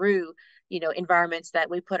last through, you know, environments that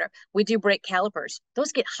we do break calipers.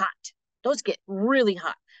 Those get hot. Those get really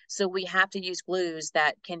hot. So we have to use glues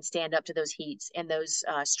that can stand up to those heats and those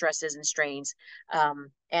stresses and strains,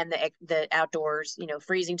 and the outdoors, you know,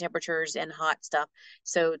 freezing temperatures and hot stuff.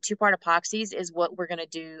 So two-part epoxies is what we're going to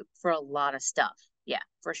do for a lot of stuff. Yeah,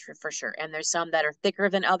 for sure, for sure. And there's some that are thicker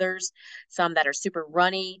than others, some that are super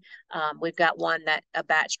runny. We've got a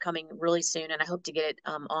batch coming really soon, and I hope to get it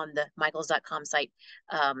on the michaels.com site.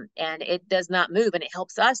 And it does not move, and it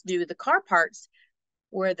helps us do the car parts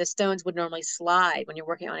where the stones would normally slide. When you're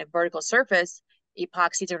working on a vertical surface,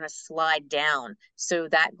 epoxies are going to slide down. So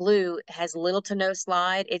that glue has little to no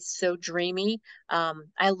slide. It's so dreamy.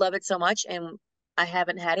 I love it so much. And I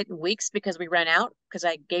haven't had it in weeks because we ran out because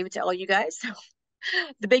I gave it to all you guys. So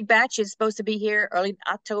the big batch is supposed to be here early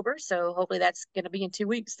October. So hopefully that's going to be in 2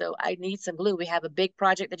 weeks. So I need some glue. We have a big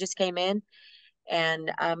project that just came in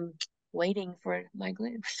and I'm waiting for my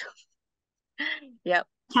glue. Yep.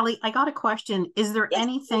 Kelly, I got a question. Yes. Is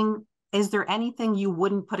there anything you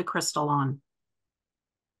wouldn't put a crystal on?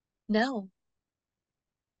 No.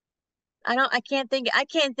 I can't think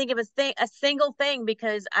of a single thing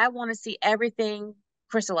because I want to see everything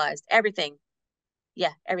crystallized. Everything.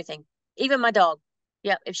 Yeah, everything. Even my dog.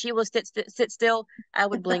 Yeah, if she will sit still, I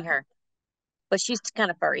would bling her. But she's kind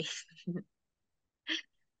of furry.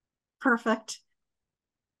 Perfect.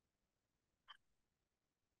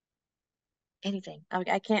 Anything.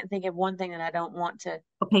 I can't think of one thing that I don't want to.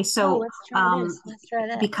 Okay, Oh, so let's try this. Let's try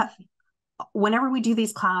that. because whenever we do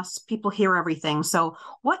these class, people hear everything. So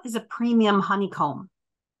what is a premium honeycomb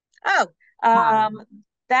Oh, pattern?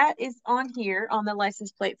 that is on here on the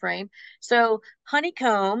license plate frame. So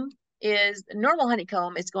normal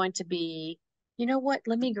honeycomb is going to be, you know what?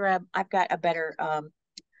 I've got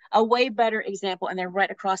a way better example, and they're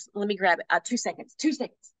right across. Let me grab it. 2 seconds. 2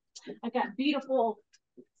 seconds. I got beautiful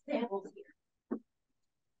samples here.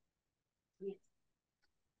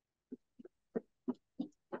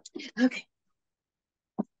 Okay.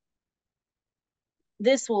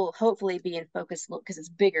 This will hopefully be in focus because it's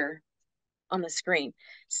bigger on the screen.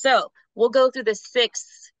 So we'll go through the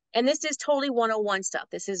 6, and this is totally 101 stuff.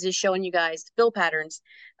 This is just showing you guys fill patterns,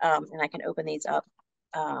 and I can open these up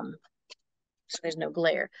so there's no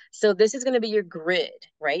glare. So this is going to be your grid,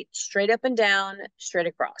 right? Straight up and down, straight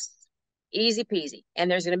across. Easy peasy. And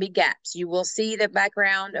there's going to be gaps. You will see the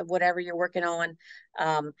background of whatever you're working on.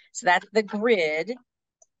 So that's the grid.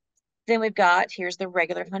 Then here's the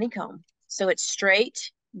regular honeycomb. So it's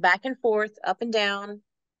straight, back and forth, up and down,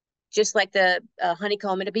 just like the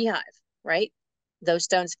honeycomb in a beehive, right? Those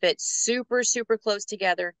stones fit super, super close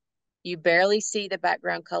together. You barely see the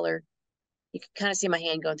background color. You can kind of see my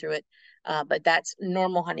hand going through it, but that's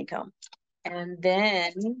normal honeycomb. And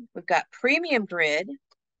then we've got premium grid.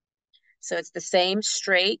 So it's the same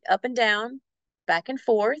straight up and down, back and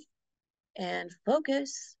forth, and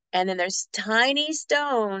focus. And then there's tiny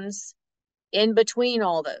stones in between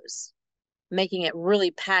all those, making it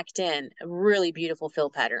really packed in, a really beautiful fill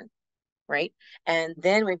pattern, right? And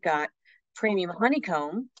then we've got premium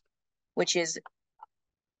honeycomb, which is,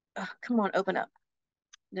 come on, open up.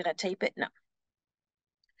 Did I tape it? No.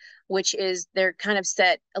 Which is, they're kind of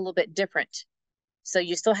set a little bit different. So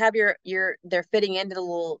you still have they're fitting into the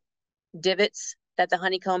little divots that the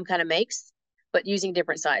honeycomb kind of makes, but using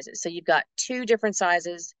different sizes. So you've got 2 different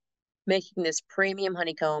sizes making this premium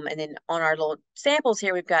honeycomb. And then on our little samples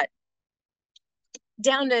here, we've got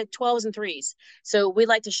down to 12s and 3s. So we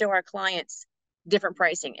like to show our clients different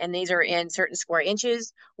pricing. And these are in certain square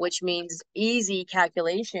inches, which means easy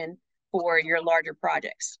calculation for your larger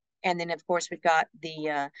projects. And then of course we've got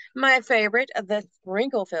the my favorite of the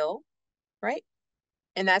sprinkle fill, right?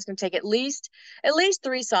 And that's going to take at least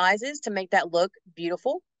 3 sizes to make that look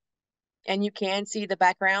beautiful. And you can see the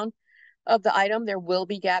background of the item. There will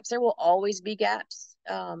be gaps. There will always be gaps.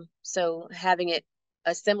 So having it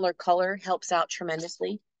a similar color helps out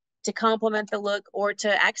tremendously. to complement the look or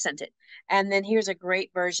to accent it. And then here's a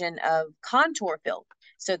great version of contour fill.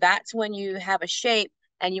 So that's when you have a shape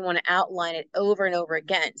and you want to outline it over and over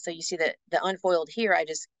again. So you see the unfoiled here, I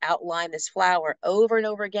just outline this flower over and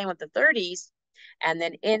over again with the 30s. And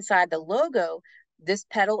then inside the logo, this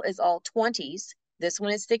petal is all 20s. This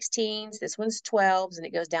one is 16s, this one's 12s, and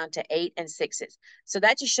it goes down to 8 and 6s. So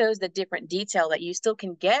that just shows the different detail that you still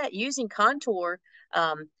can get using contour,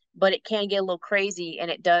 but it can get a little crazy,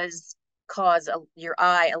 and it does cause your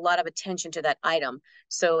eye a lot of attention to that item.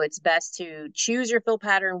 So it's best to choose your fill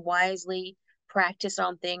pattern wisely, practice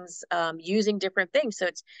on things using different things. So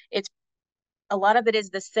it's a lot of it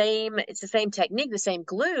is the same. It's the same technique, the same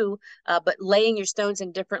glue, but laying your stones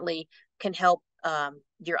in differently can help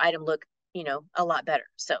your item look, a lot better.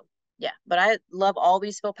 So yeah, but I love all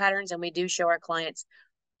these fill patterns, and we do show our clients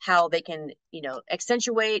how they can,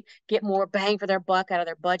 accentuate, get more bang for their buck out of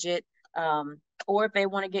their budget. Or if they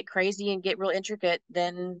want to get crazy and get real intricate,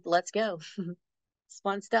 then let's go. It's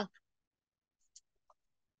fun stuff.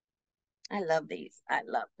 I love these. I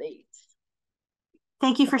love these.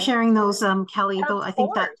 Thank you for sharing those, Kelly. Though I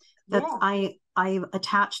think that Yeah. I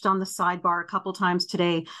attached on the sidebar a couple times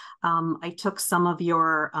today. I took some of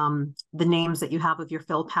your the names that you have of your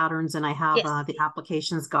fill patterns, and I have Yes. the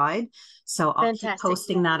applications guide. So I'll keep Fantastic.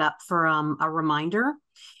 posting that up for a reminder.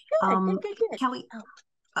 Good. Kelly,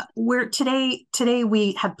 Oh. where today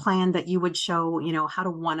we had planned that you would show, how to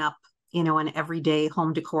one up, an everyday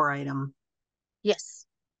home decor item. Yes.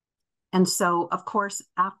 And so, of course,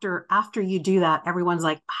 after you do that, everyone's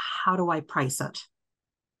like, how do I price it?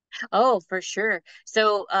 Oh, for sure.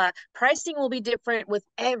 So pricing will be different with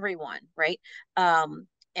everyone, right?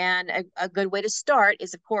 And a good way to start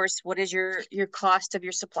is, of course, what is your cost of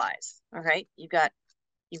your supplies? All right. You've got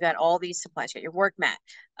all these supplies, you got your work mat.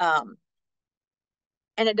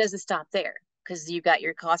 And it doesn't stop there, because you got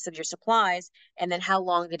your cost of your supplies, and then how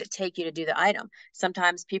long did it take you to do the item.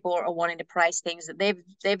 Sometimes people are wanting to price things that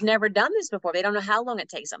they've never done this before. They don't know how long it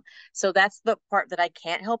takes them. So that's the part that I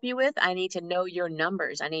can't help you with. I need to know your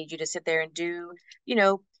numbers. I need you to sit there and do, you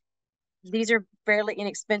know these are fairly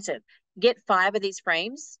inexpensive. Get 5 of these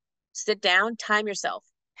frames, sit down, time yourself.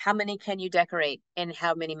 How many can you decorate in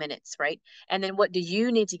how many minutes, right? And then what do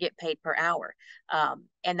you need to get paid per hour?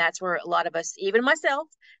 And that's where a lot of us, even myself,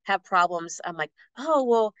 have problems. I'm like, oh,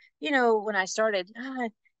 well, when I started,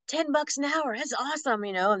 $10 an hour, that's awesome,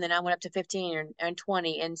 and then I went up to 15 and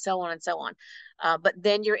 20 and so on and so on. But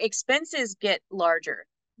then your expenses get larger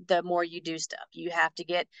the more you do stuff. You have to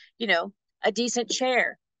get, a decent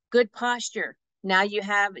chair, good posture. Now you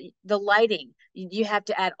have the lighting. You have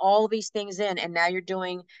to add all these things in, and now you're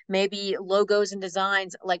doing maybe logos and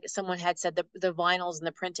designs, like someone had said, the vinyls and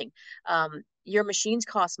the printing. Your machines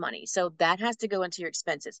cost money, so that has to go into your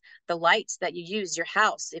expenses. The lights that you use, your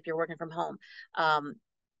house, if you're working from home,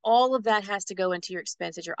 all of that has to go into your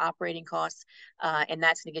expenses, your operating costs, and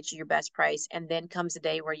that's going to get you your best price. And then comes a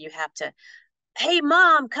day where you have to, hey,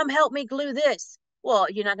 mom, come help me glue this. Well,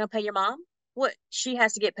 you're not going to pay your mom? What? She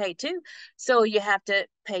has to get paid too. So you have to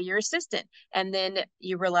pay your assistant. And then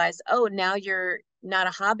you realize, oh, now you're not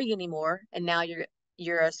a hobby anymore. And now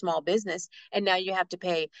you're a small business. And now you have to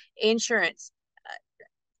pay insurance,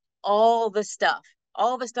 all the stuff.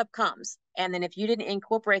 All the stuff comes. And then if you didn't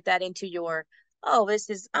incorporate that into your, oh, I'm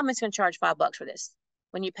just going to charge $5 for this.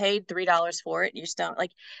 When you paid $3 for it, you're still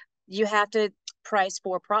like, you have to price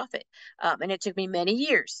for profit. And it took me many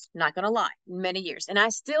years, not going to lie, many years. And I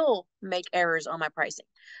still make errors on my pricing.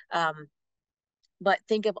 But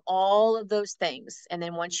think of all of those things. And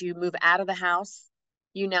then once you move out of the house,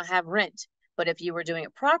 you now have rent. But if you were doing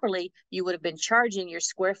it properly, you would have been charging your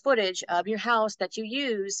square footage of your house that you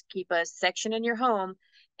use, keep a section in your home,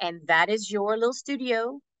 and that is your little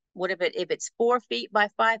studio. What if it's 4 feet by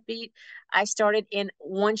 5 feet? I started in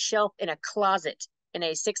one shelf in a closet in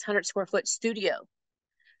a 600 square foot studio.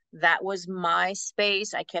 That was my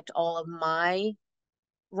space. I kept all of my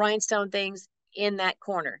rhinestone things in that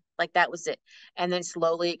corner. Like that was it. And then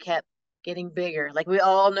slowly it kept getting bigger. Like we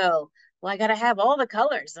all know, well, I got to have all the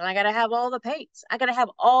colors, and I got to have all the paints. I got to have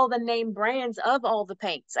all the name brands of all the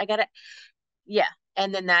paints. Yeah.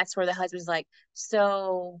 And then that's where the husband's like,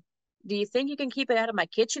 so do you think you can keep it out of my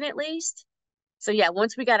kitchen at least? So yeah,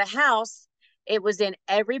 once we got a house, it was in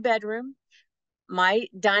every bedroom. My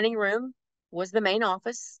dining room was the main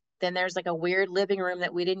office. Then there's like a weird living room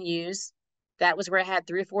that we didn't use. That was where I had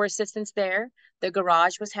 3 or 4 assistants there. The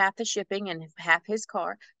garage was half the shipping and half his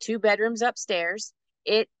car. 2 bedrooms upstairs.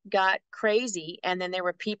 It got crazy. And then there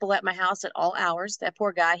were people at my house at all hours. That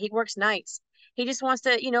poor guy, he works nights. He just wants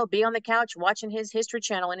to, be on the couch watching his History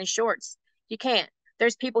Channel in his shorts. You can't.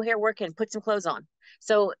 There's people here working. Put some clothes on.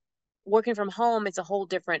 So working from home, it's a whole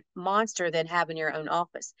different monster than having your own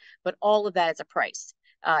office. But all of that is a price.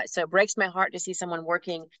 So it breaks my heart to see someone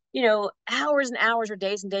working, hours and hours or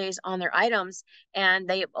days and days on their items, and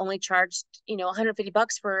they only charged,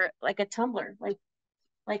 $150 for like a tumbler, like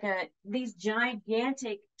these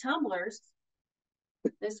gigantic tumblers.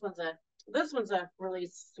 This one's a really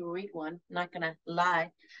sweet one. Not gonna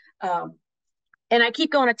lie. And I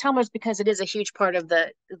keep going to tumblers because it is a huge part of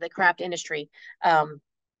the craft industry.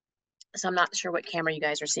 So I'm not sure what camera you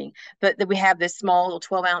guys are seeing, but we have this small little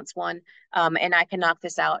 12-ounce one, and I can knock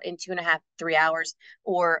this out in 2.5, 3 hours,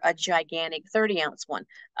 or a gigantic 30-ounce one.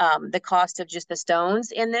 The cost of just the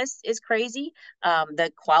stones in this is crazy.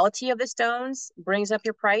 The quality of the stones brings up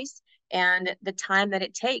your price, and the time that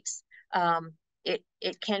it takes.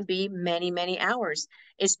 It can be many, many hours,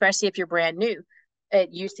 especially if you're brand new. It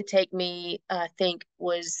used to take me, I think,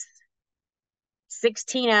 was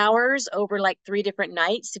 16 hours over like 3 different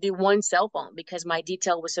nights to do one cell phone because my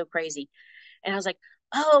detail was so crazy. And I was like,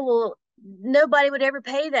 oh, well, nobody would ever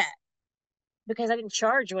pay that because I didn't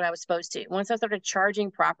charge what I was supposed to. Once I started charging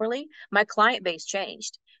properly, my client base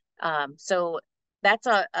changed. So that's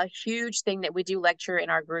a huge thing that we do lecture in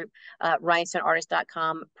our group,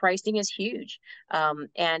 rhinestoneartist.com. Pricing is huge.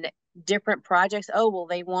 And different projects, oh, well,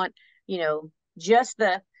 they want, just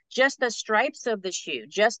the stripes of the shoe,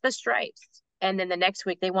 just the stripes. And then the next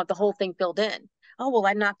week they want the whole thing filled in. Oh, well,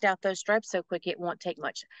 I knocked out those stripes so quick it won't take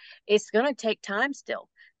much. It's going to take time still.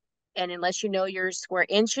 And unless you know your square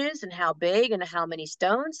inches and how big and how many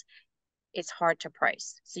stones, it's hard to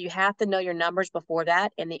price. So you have to know your numbers before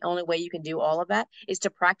that. And the only way you can do all of that is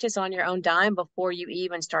to practice on your own dime before you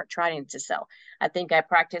even start trying to sell. I think I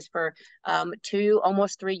practiced for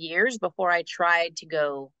almost 3 years before I tried to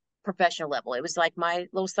go professional level. It was like my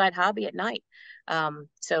little side hobby at night.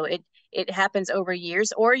 So it happens over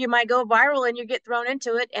years, or you might go viral and you get thrown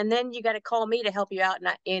into it, and then you got to call me to help you out,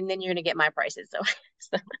 and then you're going to get my prices.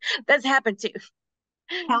 So that's happened too.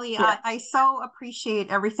 Kelly, Yeah. I so appreciate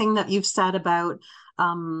everything that you've said about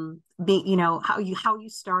being, how you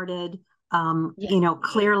started. Yeah.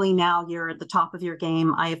 Clearly now you're at the top of your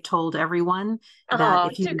game. I have told everyone that Oh,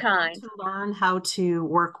 if you too want kind. to learn how to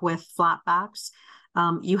work with flatbacks,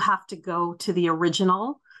 you have to go to the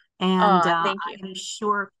original. And Oh, I thank you. am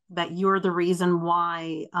sure that you're the reason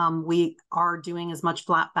why we are doing as much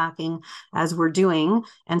flatbacking as we're doing.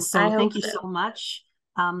 And I so hope thank you so. so much.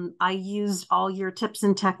 I used all your tips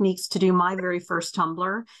and techniques to do my very first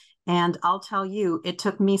tumbler. And I'll tell you, it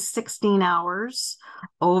took me 16 hours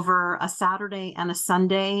over a Saturday and a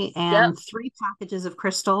Sunday Yep. and 3 packages of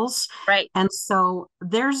crystals. Right. And so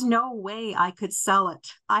there's no way I could sell it.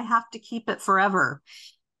 I have to keep it forever.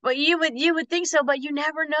 Well, you would think so, but you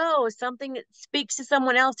never know. Something that speaks to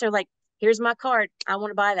someone else. They're like, "Here's my card. I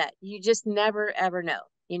want to buy that." You just never ever know.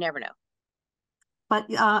 You never know. But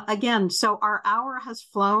again, so our hour has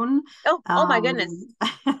flown. Oh my goodness.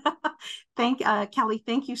 Kelly,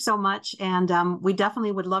 thank you so much. And we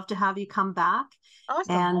definitely would love to have you come back.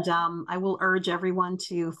 Awesome. And I will urge everyone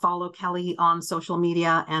to follow Kelly on social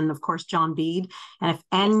media and, of course, John Bead. And if Yes.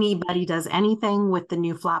 anybody does anything with the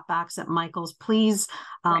new flatbacks at Michael's, please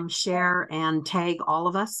Right. share and tag all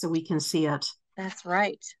of us so we can see it. That's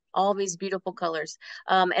right. All these beautiful colors.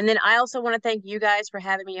 And then I also want to thank you guys for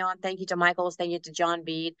having me on. Thank you to Michaels. Thank you to John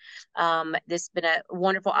Bead. This has been a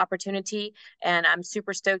wonderful opportunity, and I'm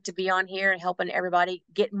super stoked to be on here and helping everybody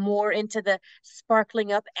get more into the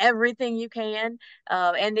sparkling up everything you can.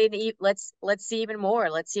 And then let's see even more.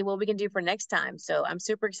 Let's see what we can do for next time. So I'm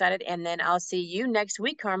super excited. And then I'll see you next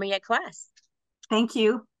week, Carmi, at class. Thank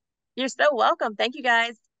you. You're so welcome. Thank you,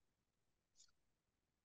 guys.